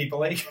a keeper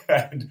league,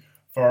 and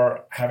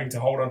for having to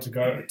hold on to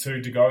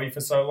Degoe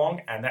for so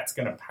long, and that's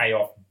going to pay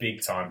off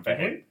big time for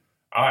him.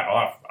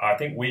 I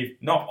think we've,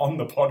 not on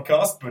the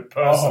podcast, but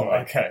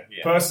personally,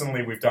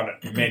 personally we've done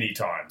it many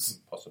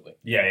times. Possibly.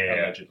 Yeah.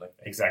 Allegedly.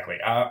 Exactly.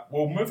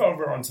 We'll move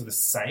over onto the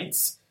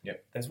Saints.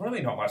 Yep. There's really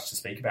not much to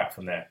speak about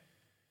from there.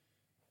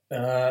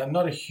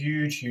 Not a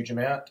huge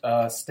amount.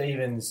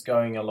 Stevens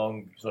going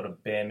along sort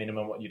of bare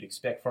minimum what you'd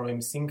expect from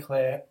him.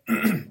 Sinclair,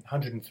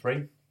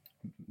 103.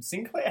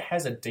 Sinclair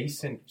has a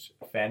decent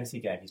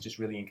fantasy game. He's just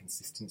really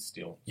inconsistent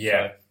still.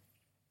 Yeah.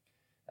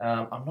 So,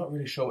 I'm not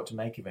really sure what to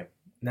make of him.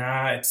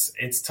 Nah,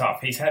 it's tough.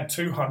 He's had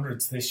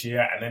 200s this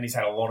year, and then he's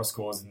had a lot of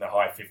scores in the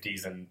high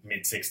 50s and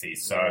mid 60s.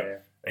 So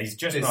he's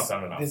just not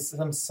done enough. There's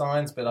some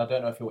signs, but I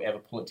don't know if he'll ever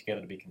pull it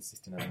together to be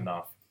consistent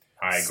enough.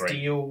 I agree.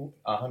 Steele,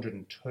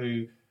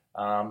 102.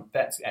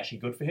 That's actually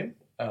good for him.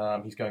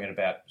 He's going at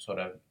about sort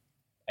of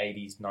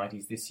 80s,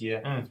 90s this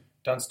year.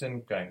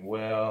 Dunstan going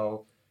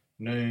well.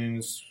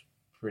 Noons,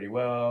 pretty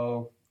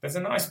well. There's a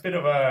nice bit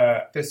of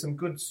a... There's some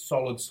good,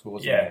 solid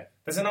scores in Yeah. there.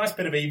 There's a nice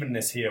bit of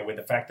evenness here with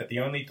the fact that the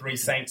only 3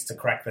 Saints to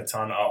crack the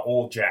ton are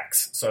all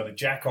Jacks. So the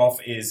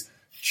Jack-off is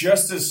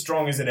just as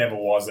strong as it ever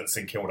was at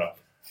St Kilda.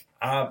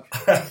 I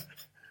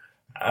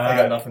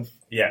got nothing.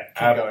 Yeah.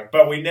 Keep going.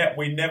 But we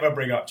never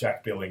bring up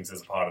Jack Billings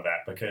as a part of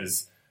that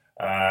because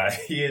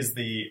he is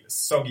the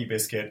soggy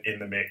biscuit in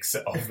the mix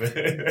of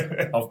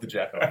the, of the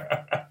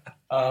Jack-off.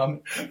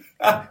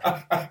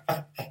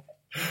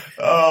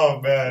 Oh,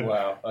 man.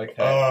 Wow,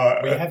 okay.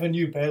 We have a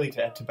new Bailey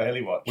to add to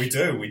Bailey Watch. We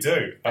do.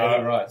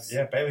 Bailey Rice.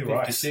 Yeah, Bailey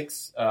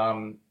 56.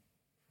 Rice.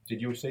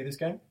 Did you see this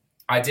game?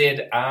 I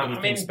did.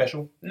 Anything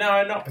special?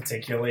 No, not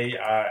particularly.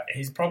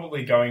 He's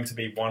probably going to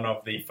be one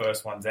of the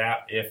first ones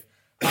out if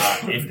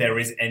there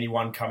is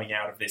anyone coming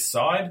out of this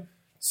side.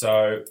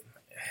 So,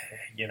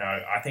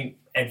 I think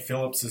Ed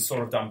Phillips has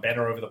sort of done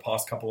better over the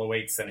past couple of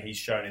weeks than he's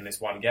shown in this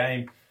one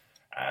game.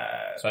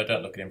 So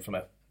don't look at him from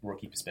a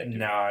rookie perspective.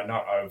 No,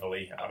 not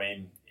overly. I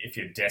mean, if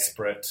you're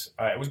desperate,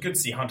 it was good to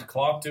see Hunter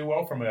Clark do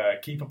well from a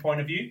keeper point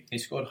of view. He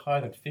scored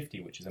higher than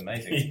 50, which is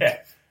amazing. Yeah.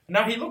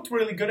 No, he looked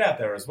really good out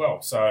there as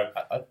well. So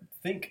I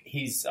think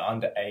his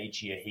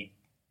underage year, he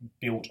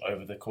built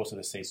over the course of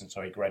the season,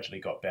 so he gradually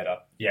got better.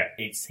 Yeah.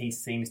 He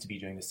seems to be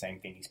doing the same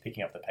thing. He's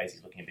picking up the pace.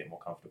 He's looking a bit more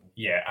comfortable.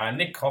 Yeah.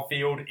 Nick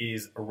Caulfield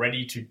is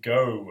ready to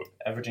go.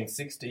 Averaging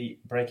 60,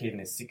 break-even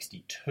is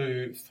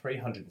 62,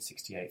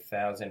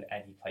 368,000,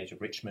 and he plays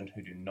Richmond,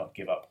 who do not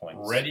give up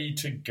points. Ready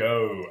to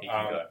go. He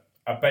can go.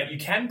 But you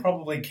can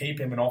probably keep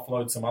him and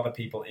offload some other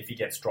people if he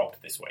gets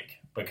dropped this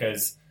week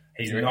because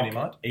he's you reckon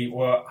not. He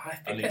might? I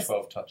think only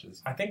 12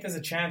 touches. I think there's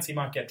a chance he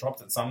might get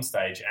dropped at some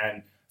stage,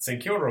 and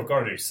St Kilda have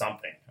got to do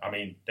something. I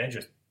mean, they're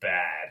just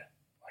bad,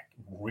 like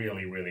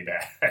really, really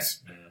bad.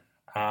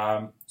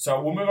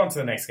 So we'll move on to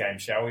the next game,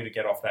 shall we? To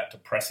get off that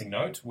depressing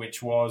note,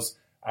 which was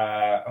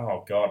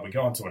oh god, we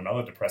go on to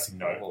another depressing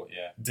note. Oh,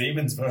 yeah.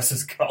 Demons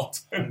versus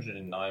Carlton.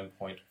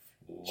 109-point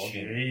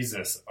login.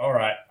 Jesus. All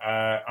right.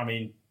 I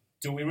mean,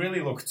 do we really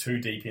look too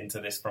deep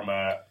into this from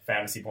a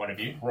fantasy point of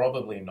view?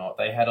 Probably not.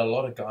 They had a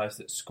lot of guys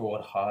that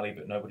scored highly,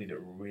 but nobody that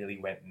really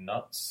went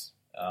nuts.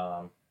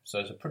 So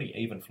it's a pretty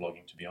even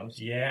flogging, to be honest.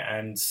 Yeah,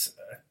 and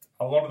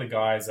a lot of the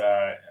guys,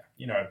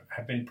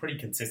 have been pretty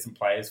consistent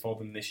players for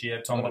them this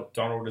year. Tom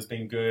McDonald has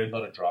been good. A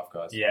lot of draft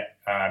guys. Yeah,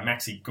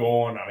 Maxi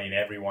Gawn. I mean,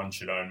 everyone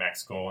should own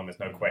Max Gawn. There's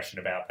no question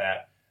about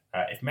that.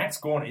 If Max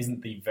Gawn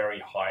isn't the very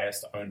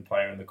highest owned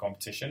player in the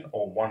competition,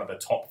 or one of the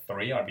top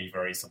 3, I'd be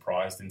very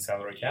surprised in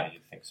salary cap. Yeah,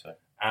 you'd think so.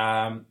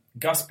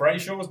 Gus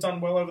Brayshaw's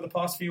done well over the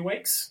past few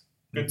weeks.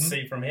 Good to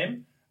see from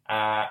him.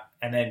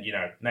 And then,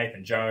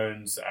 Nathan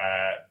Jones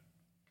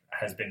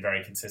has been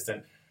very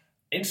consistent.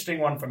 Interesting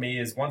one for me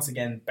is, once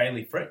again,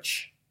 Bailey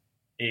Fritsch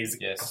is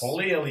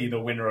clearly the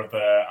winner of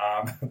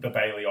the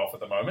Bailey off at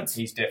the moment.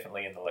 He's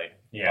definitely in the lead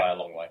by a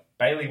long way.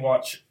 Bailey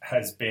Watch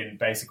has been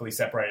basically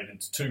separated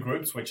into 2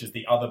 groups, which is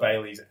the other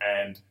Baileys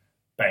and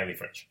Bailey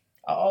Fritsch.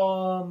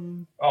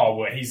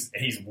 Well, he's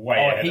way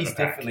ahead of the pack. He's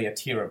definitely a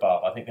tier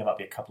above. I think there might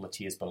be a couple of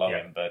tiers below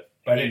him, but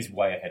But he's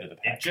way ahead of the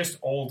pack. It just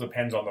all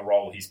depends on the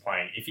role he's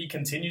playing. If he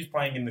continues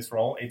playing in this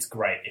role, it's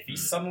great. If he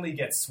suddenly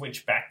gets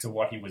switched back to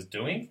what he was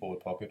doing... Forward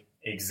pocket.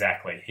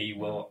 Exactly. He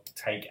will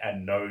take a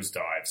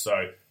nosedive.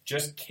 So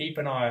just keep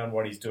an eye on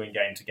what he's doing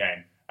game to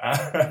game.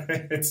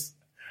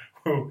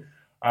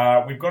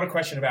 We've got a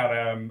question about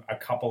a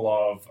couple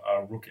of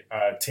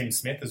Tim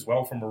Smith as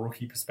well from a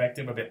rookie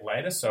perspective a bit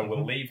later, so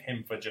we'll leave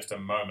him for just a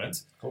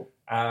moment. Cool.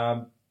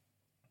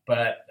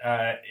 But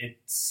it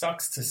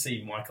sucks to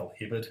see Michael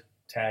Hibberd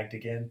tagged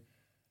again.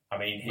 I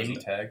mean, was he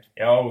tagged?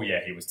 Oh yeah,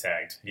 he was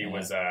tagged. He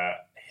was.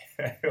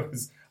 It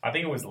was. I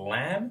think it was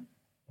Lamb.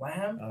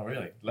 Lamb. Oh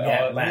really?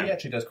 Yeah, Lamb. He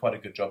actually does quite a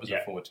good job as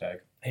a forward tag.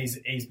 He's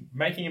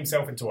making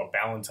himself into a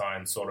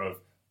Ballantyne sort of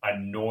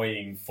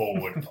annoying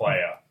forward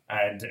player,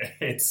 and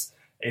it's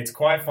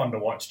quite fun to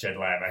watch Jed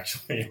Lamb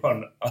actually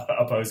on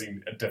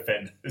opposing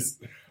defenders.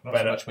 Not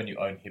so much when you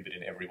own Hibberd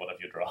in every one of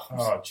your drafts.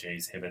 Oh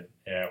geez, Hibberd.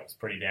 Yeah, it was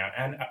pretty down.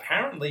 And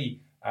apparently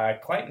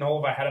Clayton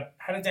Oliver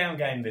had a down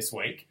game this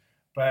week,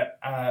 but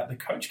the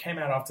coach came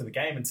out after the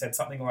game and said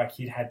something like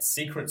he'd had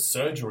secret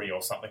surgery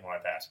or something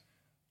like that.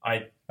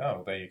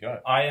 There you go.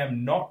 I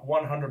am not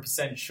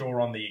 100%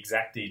 sure on the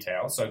exact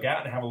details, so go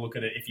out and have a look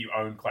at it if you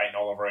own Clayton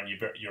Oliver and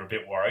you're a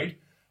bit worried.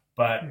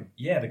 But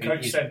yeah, the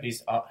coach said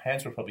his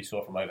hands were probably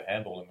sore from over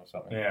handballing or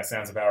something. Yeah,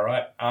 sounds about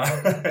right.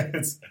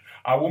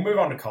 We'll move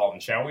on to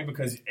Carlton, shall we?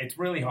 Because it's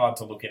really hard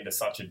to look into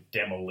such a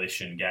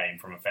demolition game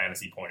from a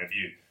fantasy point of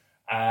view.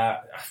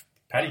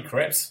 Paddy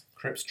Cripps.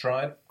 Cripps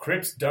tried.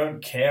 Cripps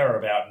don't care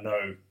about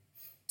no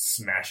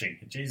smashing.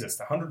 Jesus,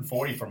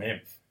 140 from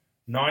him.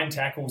 9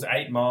 tackles,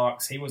 8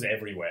 marks. He was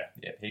everywhere.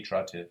 Yeah, he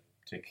tried to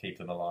keep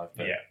them alive.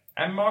 But yeah.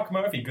 And Mark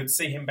Murphy, good to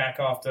see him back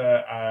after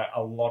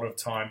a lot of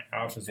time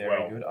out as well.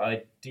 Very good.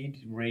 I did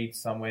read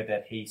somewhere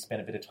that he spent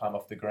a bit of time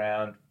off the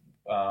ground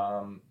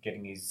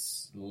getting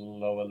his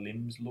lower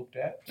limbs looked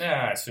at.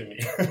 I assume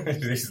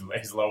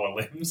his lower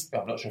limbs.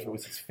 I'm not sure if it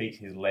was his feet,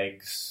 his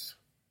legs.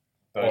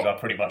 Those are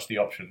pretty much the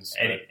options.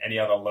 Any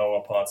other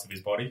lower parts of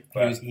his body?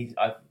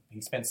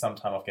 He spent some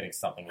time off getting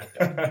something looked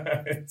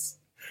at.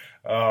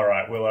 All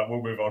right,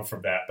 we'll move on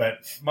from that. But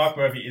Mark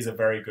Murphy is a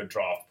very good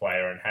draft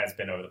player and has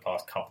been over the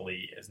past couple of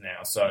years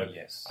now. So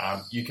yes.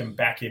 You can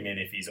back him in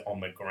if he's on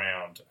the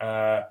ground.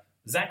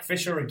 Zach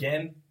Fisher,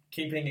 again,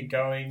 keeping it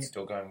going.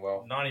 Still going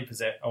well. 90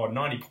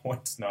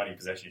 points, 90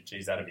 possessions.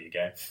 Geez, that'd be a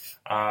game.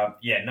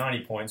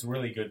 90 points,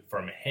 really good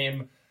from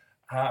him.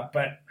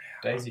 But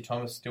Daisy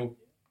Thomas still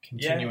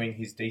continuing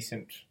his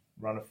decent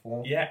run of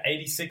form. Yeah,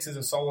 86 is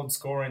a solid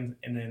score in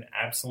an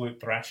absolute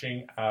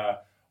thrashing.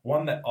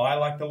 One that I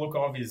like the look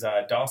of is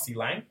Darcy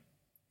Lang.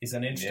 Is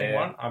an interesting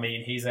one. I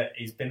mean, he's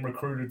been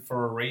recruited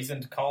for a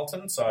reason to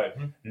Carlton. So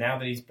now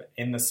that he's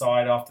in the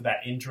side after that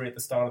injury at the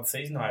start of the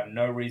season, I have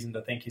no reason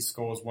to think his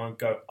scores won't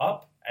go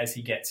up as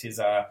he gets his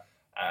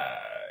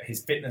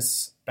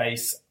fitness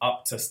base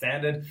up to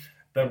standard.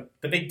 The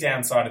big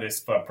downside of this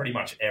for pretty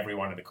much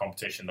everyone in the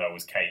competition, though,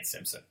 was Cade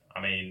Simpson.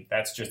 I mean,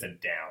 that's just a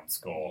down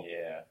score.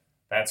 Yeah.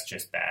 That's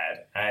just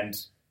bad. And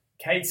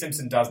Cade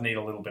Simpson does need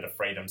a little bit of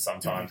freedom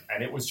sometimes,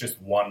 and it was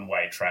just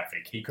one-way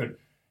traffic. He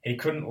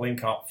couldn't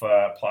link up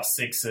for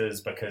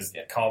 +6s because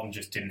Carlton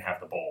just didn't have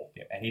the ball.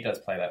 Yeah, and he does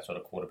play that sort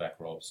of quarterback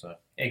role, so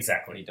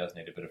exactly, he does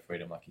need a bit of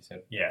freedom, like you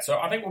said. Yeah, so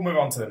I think we'll move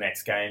on to the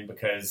next game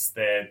because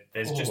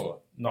there's just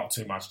not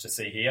too much to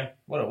see here.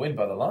 What a win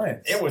by the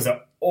Lions! It was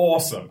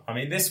awesome. I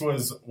mean, this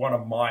was one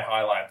of my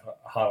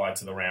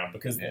highlights of the round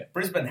because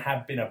Brisbane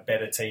have been a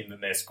better team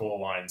than their score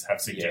lines have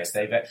suggested. Yes,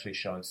 they've actually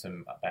shown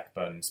some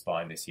backbone and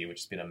spine this year,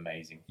 which has been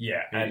amazing.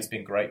 Yeah, and it's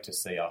been great to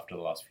see after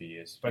the last few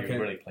years. You're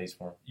really pleased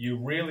for them. You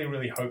really,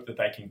 really hope that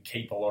they can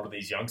keep a lot of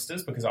these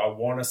youngsters because I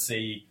want to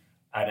see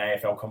an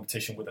AFL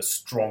competition with a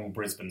strong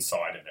Brisbane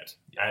side in it.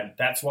 And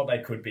that's what they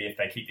could be if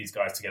they keep these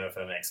guys together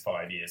for the next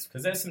 5 years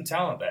because there's some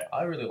talent there.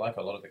 I really like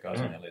a lot of the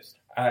guys on their list.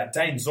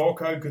 Dane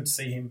Zorko, good to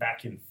see him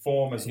back in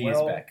form as well. He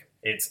is back.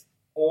 It's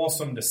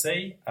awesome to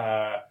see.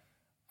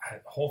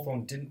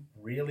 Hawthorn didn't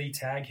really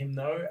tag him,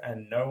 though,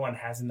 and no one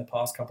has in the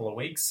past couple of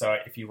weeks. So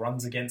if he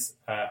runs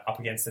up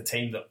against a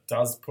team that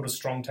does put a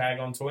strong tag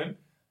onto him,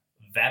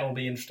 that'll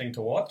be interesting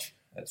to watch.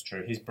 That's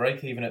true. His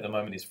break-even at the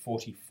moment is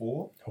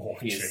 44.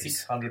 He geez. is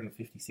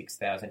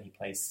 656,000. He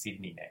plays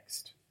Sydney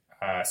next.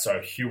 So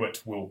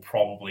Hewitt will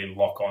probably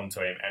lock onto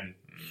him. And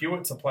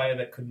Hewitt's a player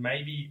that could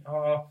maybe...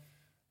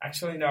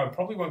 actually, no,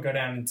 probably won't go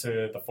down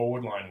into the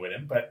forward line with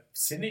him. But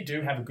Sydney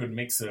do have a good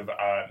mix of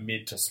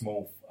mid to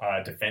small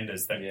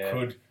defenders that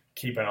could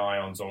keep an eye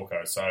on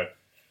Zorko. So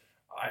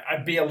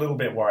I'd be a little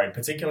bit worried,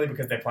 particularly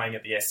because they're playing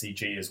at the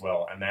SCG as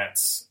well. And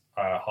that's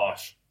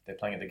harsh. They're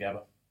playing at the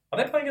Gabba.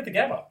 Are they playing at the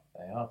Gabba?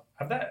 They are.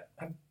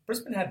 Have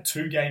Brisbane had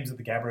 2 games at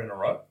the Gabba in a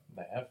row?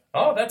 They have.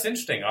 Oh, that's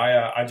interesting.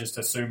 I just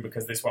assumed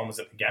because this one was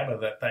at the Gabba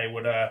that they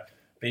would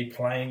be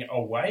playing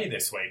away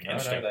this week. No,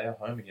 they are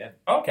home again.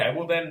 Okay,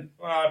 well then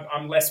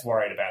I'm less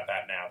worried about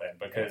that now then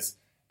because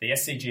the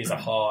SCG is a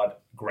hard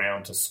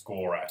ground to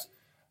score at.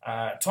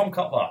 Tom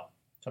Cutler.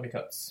 Tommy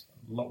Cuts.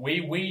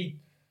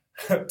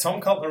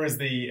 Tom Cutler is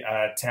the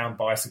town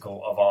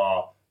bicycle of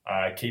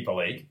our keeper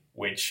league.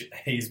 which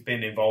he's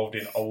been involved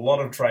in a lot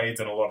of trades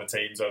and a lot of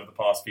teams over the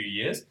past few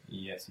years.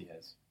 Yes, he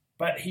has.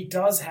 But he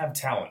does have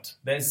talent.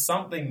 There's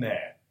something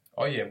there.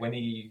 Oh yeah, when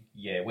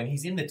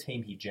he's in the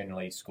team, he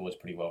generally scores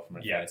pretty well from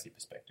a fantasy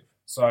perspective.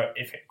 So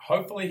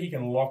hopefully he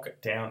can lock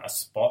down a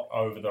spot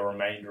over the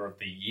remainder of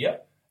the year,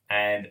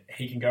 and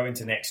he can go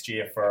into next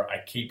year for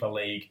a keeper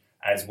league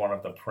as one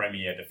of the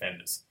premier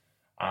defenders.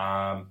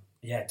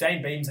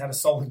 Dane Beams had a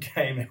solid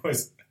game.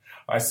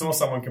 I saw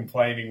someone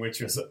complaining,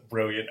 which was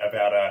brilliant,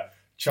 about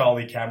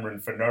Charlie Cameron.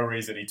 For no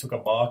reason, he took a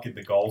mark in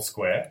the goal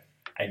square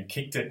and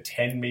kicked it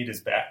 10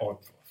 metres back, or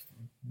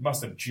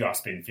must have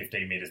just been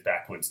 15 metres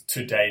backwards,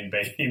 to Dane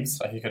Beams.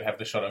 So he could have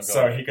the shot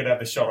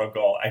on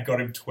goal. And got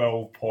him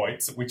 12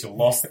 points, which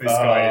lost this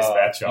guy his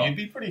matchup. You'd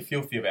be pretty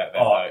filthy about that,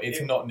 though.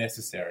 It's not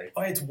necessary.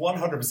 It's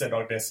 100%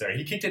 not necessary.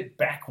 He kicked it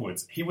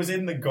backwards. He was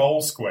in the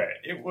goal square.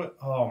 It was,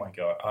 oh my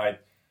God.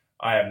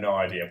 I have no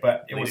idea,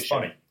 but it was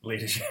funny.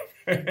 Leadership.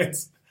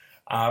 It's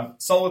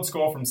solid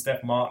score from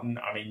Steph Martin.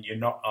 I mean, you're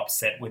not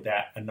upset with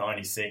that, a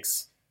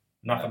 96.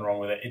 Nothing wrong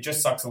with it. It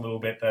just sucks a little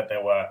bit that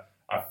there were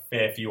a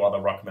fair few other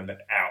ruckmen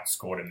that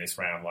outscored in this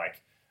round,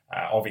 like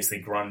obviously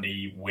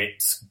Grundy,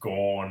 Witt,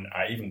 Gawn,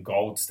 even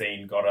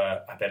Goldstein got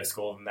a better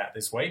score than that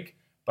this week.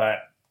 But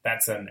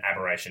that's an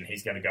aberration.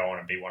 He's going to go on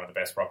and be one of the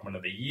best ruckmen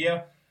of the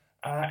year.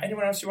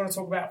 Anyone else you want to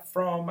talk about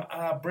from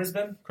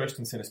Brisbane?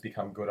 Christensen has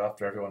become good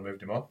after everyone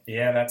moved him on.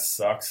 Yeah, that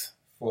sucks.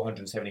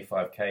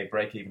 475k,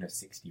 break even of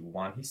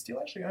 61. He's still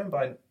actually owned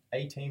by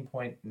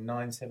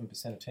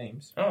 18.97% of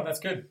teams. Oh,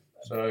 that's good.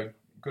 So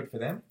good for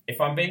them.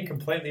 If I'm being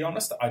completely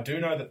honest, I do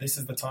know that this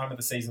is the time of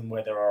the season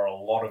where there are a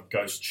lot of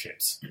ghost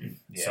ships.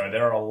 Yeah. So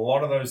there are a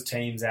lot of those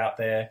teams out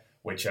there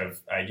which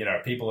have,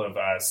 people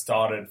have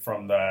started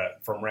from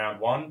round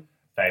one.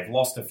 They've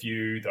lost a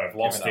few, they've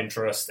lost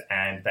interest,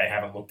 and they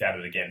haven't looked at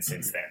it again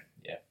since then.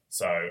 Yeah.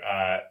 So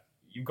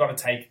you've got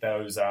to take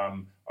those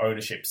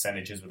ownership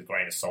percentages with a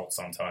grain of salt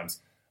sometimes.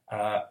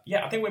 I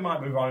think we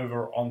might move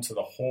over onto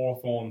the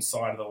Hawthorn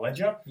side of the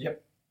ledger.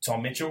 Yep.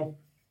 Tom Mitchell,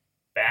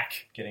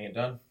 back. Getting it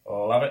done.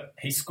 Love it.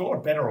 He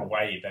scored better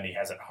away than he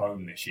has at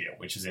home this year,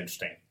 which is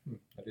interesting.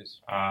 That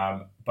is.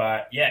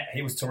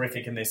 He was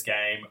terrific in this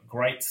game.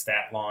 Great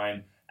stat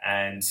line.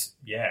 And,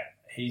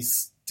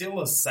 he's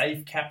still a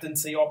safe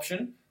captaincy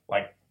option.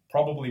 Like,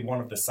 probably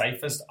one of the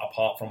safest,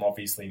 apart from,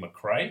 obviously,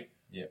 McRae.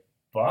 Yep.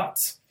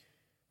 But...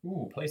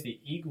 plays the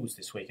Eagles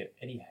this week at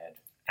Etihad.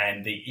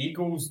 And the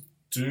Eagles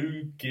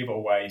do give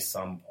away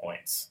some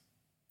points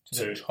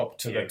to the top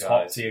tier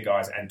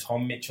guys, and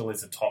Tom Mitchell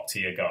is a top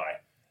tier guy.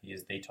 He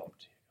is the top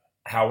tier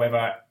guy.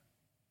 However,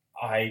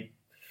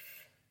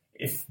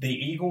 if the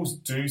Eagles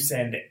do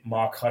send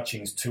Mark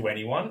Hutchings to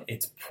anyone,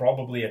 it's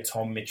probably a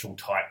Tom Mitchell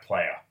type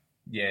player.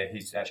 Yeah,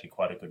 he's actually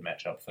quite a good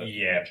matchup for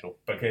Mitchell.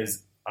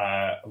 Because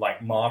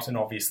Martin,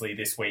 obviously,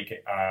 this week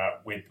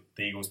with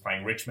the Eagles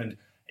playing Richmond,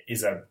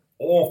 is an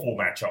awful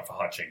matchup for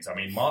Hutchings. I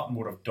mean, Martin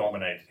would have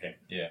dominated him.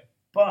 Yeah.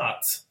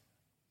 But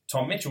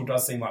Tom Mitchell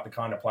does seem like the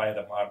kind of player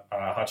that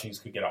Hutchings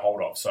could get a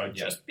hold of. So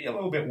just be a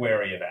little bit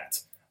wary of that.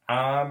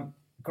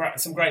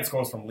 Some great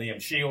scores from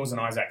Liam Shields and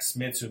Isaac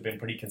Smith, who've been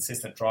pretty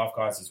consistent draft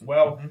guys as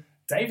well. Mm-hmm.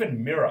 David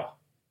Mirror.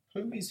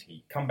 Who is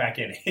he? Come back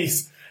in.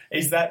 He's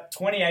that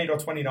 28 or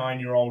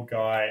 29-year-old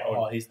guy.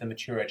 He's the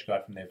mature age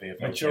guy from their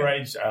VFL. Mature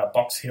age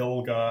Box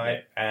Hill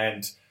guy. Yeah.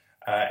 And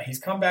he's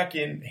come back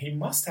in. He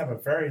must have a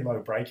very low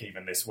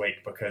break-even this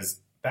week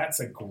because that's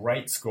a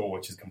great score,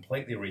 which has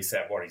completely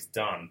reset what he's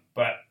done.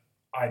 But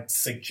I'd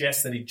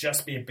suggest that he'd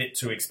just be a bit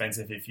too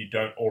expensive if you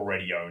don't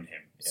already own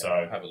him. Yeah, so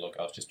I'll have a look.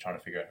 I was just trying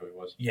to figure out who he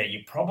was. Yeah, you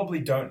probably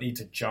don't need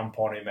to jump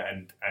on him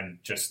and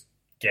just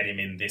get him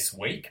in this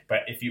week.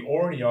 But if you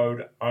already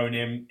own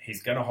him,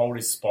 he's going to hold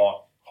his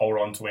spot. Hold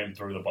on to him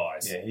through the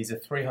buys. Yeah, he's a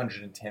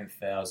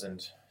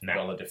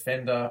 $310,000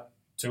 defender.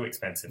 Too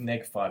expensive.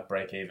 Neg 5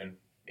 break even.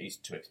 He's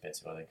too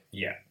expensive, I think.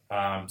 Yeah.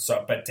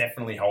 But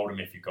definitely hold him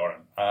if you got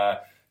him.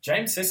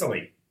 James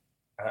Sicily.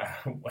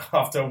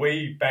 After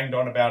we banged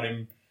on about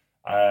him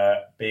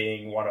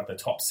being one of the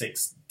top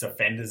 6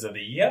 defenders of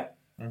the year,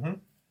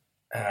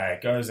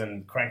 goes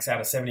and cranks out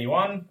a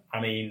 71.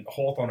 I mean,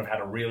 Hawthorn have had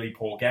a really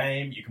poor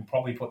game. You can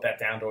probably put that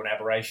down to an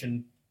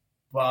aberration.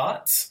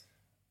 But,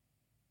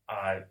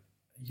 if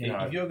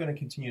you're going to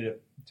continue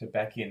to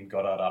back in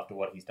Goddard after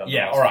what he's done,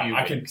 all right.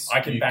 I can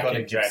back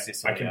in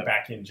James. I can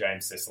back in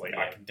James Sicily. Yeah.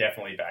 I can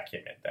definitely back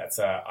him in. That's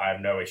I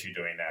have no issue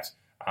doing that.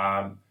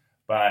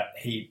 But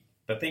the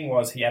thing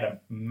was, he had a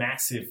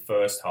massive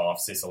first half,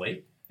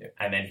 Sicily,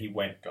 and then he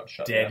got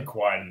dead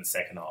quiet in the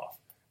second half.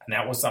 And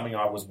that was something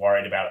I was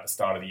worried about at the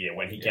start of the year.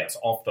 When he gets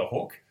off the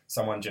hook,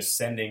 someone just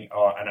an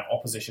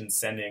opposition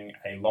sending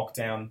a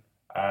lockdown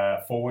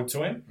forward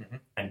to him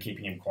and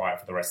keeping him quiet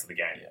for the rest of the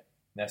game. Yeah.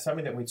 Now,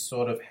 something that we'd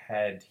sort of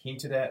had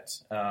hinted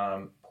at,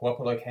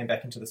 Puopolo came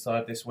back into the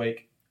side this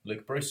week.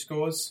 Luke Bruce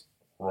scores.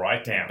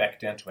 Right down. Back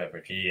down to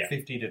average. Yeah.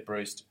 50 to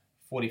Bruce,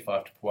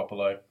 45 to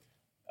Puopolo.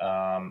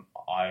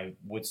 I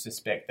would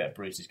suspect that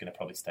Bruce is going to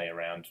probably stay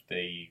around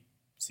the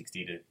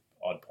 60 to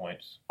odd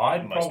points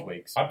most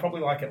weeks. I'd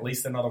probably like at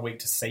least another week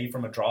to see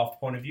from a draft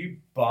point of view,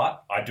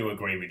 but I do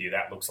agree with you.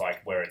 That looks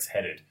like where it's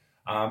headed.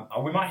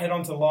 We might head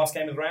on to the last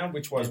game of the round,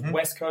 which was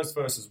West Coast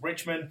versus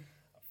Richmond.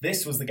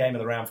 This was the game of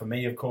the round for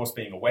me, of course,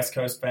 being a West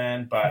Coast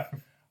fan, but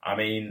I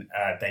mean,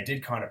 they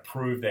did kind of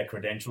prove their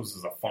credentials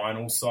as a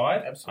final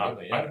side.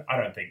 Absolutely, yeah. I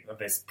don't think that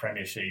this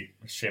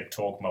premiership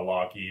talk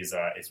malarkey is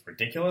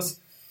ridiculous.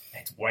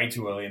 It's way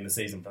too early in the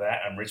season for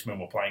that, and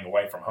Richmond were playing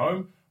away from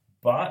home.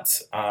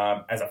 But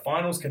as a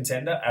finals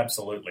contender,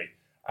 absolutely.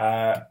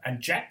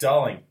 And Jack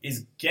Darling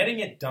is getting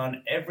it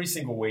done every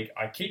single week.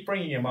 I keep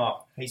bringing him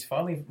up. He's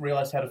finally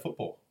realised how to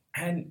football.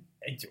 And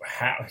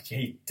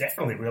he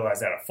definitely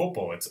realised how to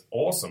football. It's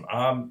awesome.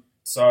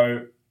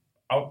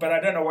 But I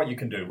don't know what you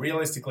can do.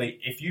 Realistically,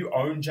 if you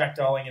own Jack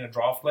Darling in a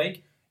draft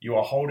league, you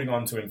are holding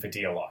on to him for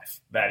dear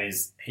life.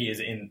 He is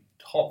in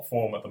top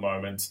form at the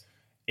moment.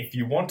 If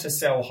you want to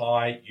sell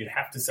high, you'd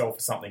have to sell for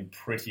something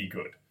pretty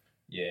good.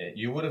 Yeah,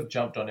 you would have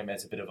jumped on him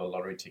as a bit of a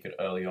lottery ticket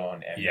early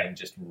on and then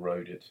just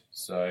rode it.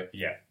 So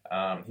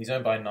he's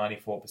owned by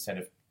 94%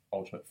 of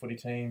Ultimate Footy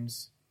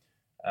teams.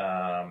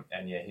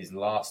 And his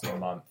last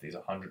month is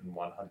 101,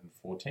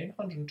 114,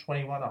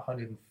 121,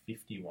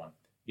 151.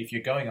 If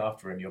you're going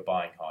after him, you're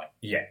buying high.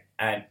 Yeah,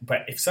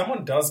 but if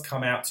someone does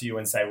come out to you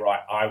and say,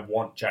 right, I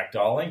want Jack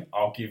Darling,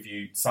 I'll give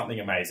you something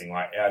amazing.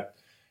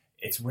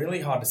 It's really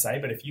hard to say,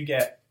 but if you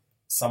get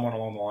someone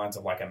along the lines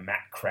of like a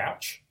Matt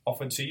Crouch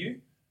offered to you,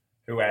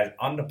 who has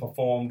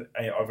underperformed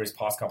over his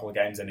past couple of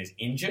games and is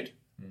injured,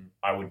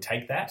 I would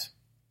take that.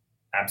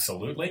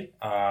 Absolutely.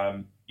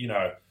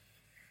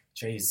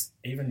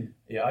 Even...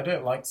 Yeah, I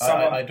don't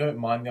I don't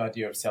mind the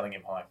idea of selling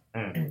him high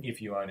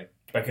if you own him.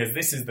 Because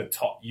this is the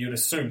top. You'd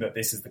assume that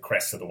this is the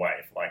crest of the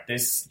wave. Like,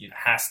 this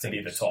has to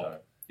be the top. So.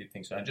 You'd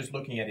think so. And just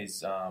looking at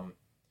his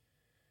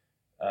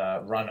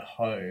run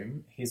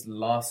home, his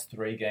last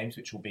 3 games,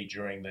 which will be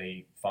during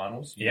the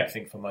finals, you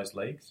think for most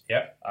leagues,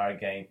 are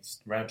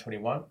against round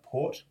 21,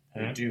 Port,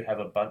 who do have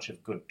a bunch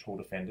of good tall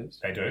defenders.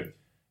 They do.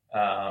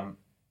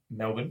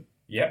 Melbourne,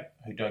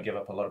 who don't give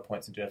up a lot of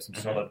points and do have some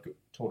solid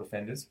tall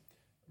defenders.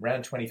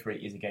 Round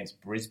 23 is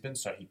against Brisbane,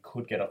 so he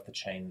could get off the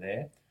chain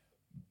there.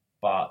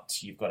 But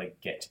you've got to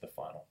get to the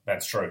final.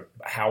 That's true.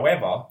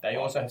 However... They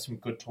also have some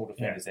good tall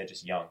defenders. They're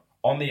just young.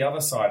 On the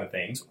other side of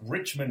things,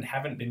 Richmond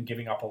haven't been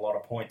giving up a lot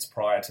of points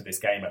prior to this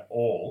game at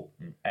all.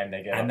 And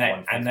they gave up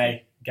 150. And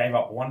they gave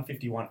up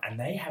 151, and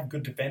they have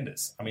good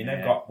defenders. I mean,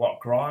 they've got,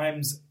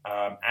 Grimes,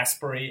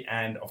 Asprey,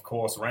 and, of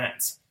course,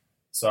 Rance.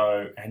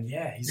 So,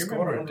 he's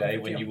scored... Remember a day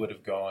when you would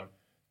have gone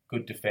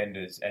good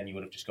defenders and you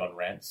would have just gone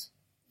Rance?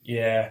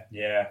 Yeah.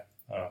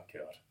 Oh,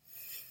 God.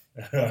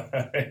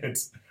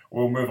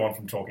 We'll move on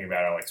from talking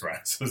about Alex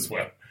Rance as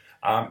well.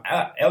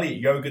 Elliot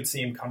Yeo, good to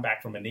see him come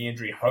back from a knee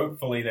injury.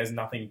 Hopefully there's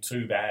nothing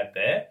too bad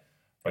there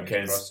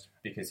because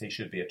he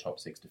should be a top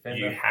 6 defender.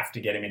 You have to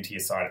get him into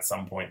your side at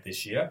some point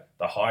this year.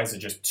 The highs are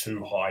just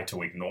too high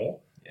to ignore.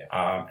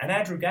 Yeah. And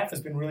Andrew Gaff has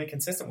been really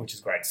consistent, which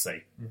is great to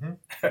see.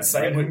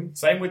 Mm-hmm.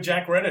 Same with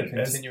Jack Redden.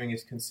 Continuing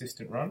his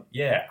consistent run.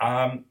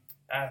 Yeah.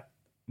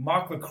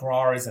 Mark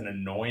LeCras is an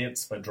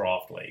annoyance for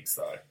draft leagues,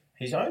 though.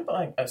 He's owned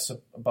by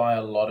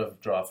a lot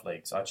of draft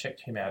leagues. I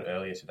checked him out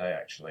earlier today,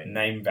 actually.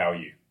 Name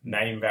value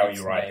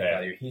right there.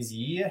 Value. His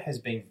year has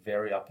been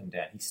very up and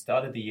down. He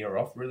started the year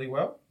off really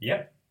well.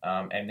 Yep.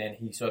 And then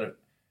he sort of,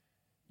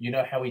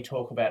 how we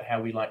talk about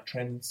how we like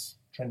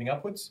trending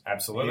upwards?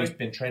 Absolutely. He's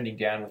been trending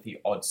down with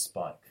the odd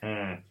spike.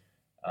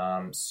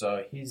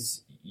 So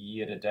his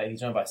year to date,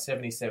 he's owned by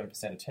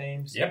 77% of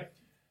teams. Yep.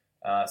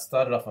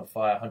 Started off on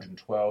fire,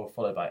 112,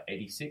 followed by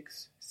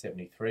 86,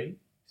 73,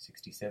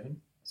 67.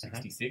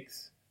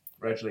 66,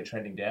 gradually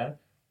trending down,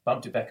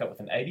 bumped it back up with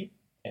an 80,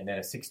 and then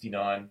a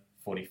 69,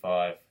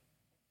 45,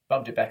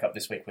 bumped it back up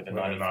this week with a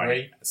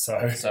 93.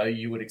 So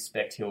you would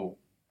expect he'll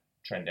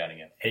trend down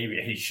again.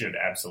 He should,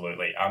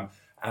 absolutely.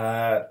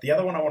 The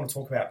other one I want to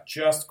talk about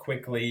just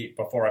quickly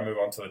before I move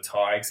on to the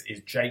Tigers is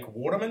Jake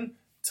Waterman.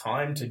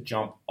 Time to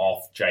jump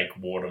off Jake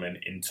Waterman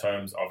in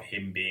terms of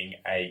him being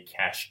a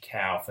cash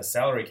cow for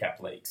salary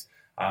cap leagues.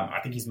 I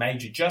think he's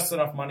made you just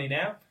enough money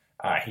now.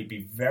 He'd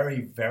be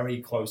very,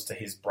 very close to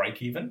his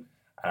break-even.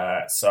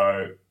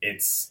 So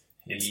it's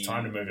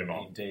time to move him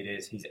on. Indeed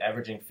is. He's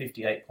averaging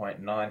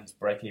 58.9. His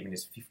break-even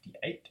is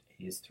 58.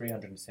 He is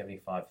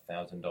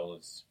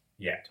 $375,000.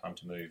 Yeah. Time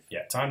to move.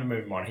 Yeah, time to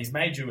move him on. He's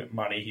made you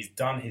money. He's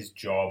done his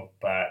job,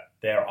 but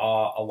there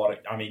are a lot of...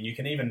 I mean, you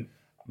can even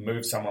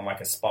move someone like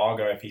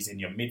Espargo if he's in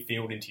your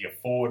midfield into your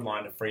forward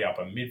line to free up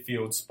a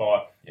midfield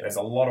spot. Yep. There's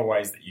a lot of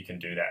ways that you can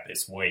do that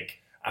this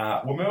week.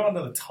 We'll move on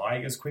to the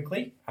Tigers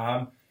quickly.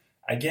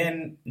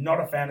 Again, not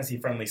a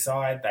fantasy-friendly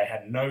side. They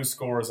had no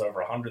scorers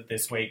over 100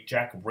 this week.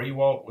 Jack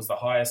Riewoldt was the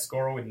highest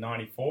scorer with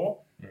 94.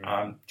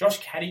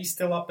 Josh Caddy's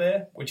still up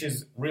there, which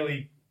is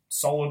really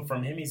solid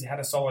from him. He's had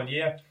a solid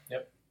year.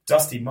 Yep.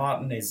 Dusty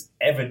Martin is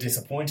ever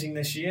disappointing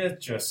this year.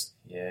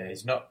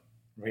 He's not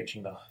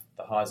reaching the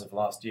highs of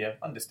last year,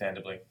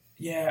 understandably.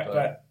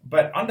 Yeah,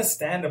 but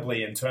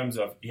understandably in terms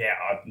of,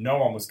 no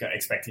one was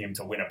expecting him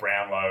to win a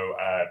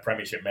Brownlow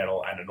premiership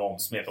medal and a Norm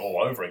Smith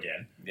all over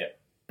again. Yeah.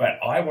 But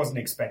I wasn't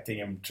expecting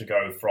him to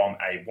go from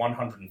a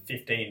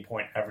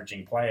 115-point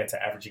averaging player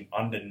to averaging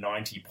under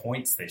 90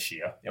 points this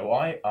year. Yeah,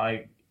 well,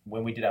 I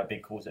when we did our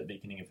big calls at the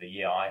beginning of the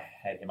year, I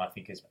had him, I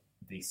think, as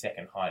the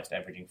second highest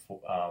averaging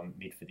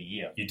mid for the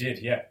year. You did,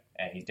 yeah.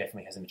 And he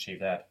definitely hasn't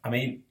achieved that. I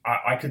mean,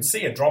 I could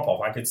see a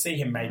drop-off. I could see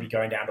him maybe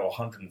going down to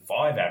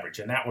 105 average,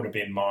 and that would have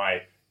been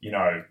my,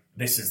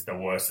 this is the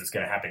worst that's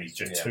going to happen. He's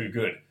just too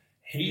good.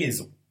 He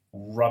is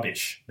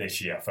rubbish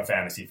this year for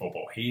fantasy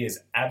football. He is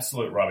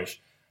absolute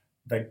rubbish.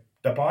 The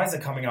buys are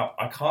coming up.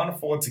 I can't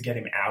afford to get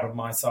him out of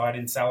my side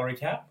in salary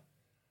cap.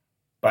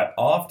 But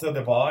after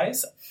the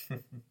buys,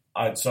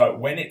 so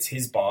when it's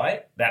his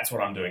buy, that's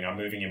what I'm doing. I'm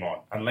moving him on.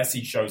 Unless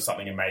he shows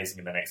something amazing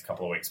in the next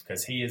couple of weeks,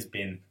 because he has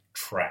been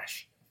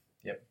trash.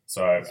 Yep.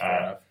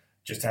 So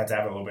just had to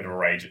have a little bit of a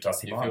rage at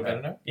Dusty. Do you feel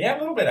better now? Yeah, a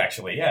little bit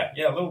actually. Yeah,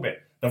 a little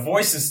bit. The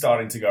voice is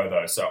starting to go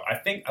though. So I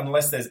think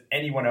unless there's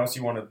anyone else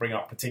you want to bring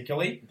up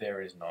particularly,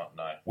 there is not.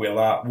 No.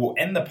 We'll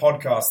end the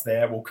podcast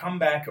there. We'll come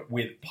back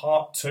with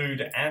part 2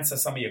 to answer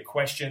some of your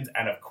questions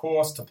and of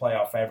course to play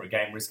our favourite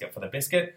game, Risk It for the Biscuit.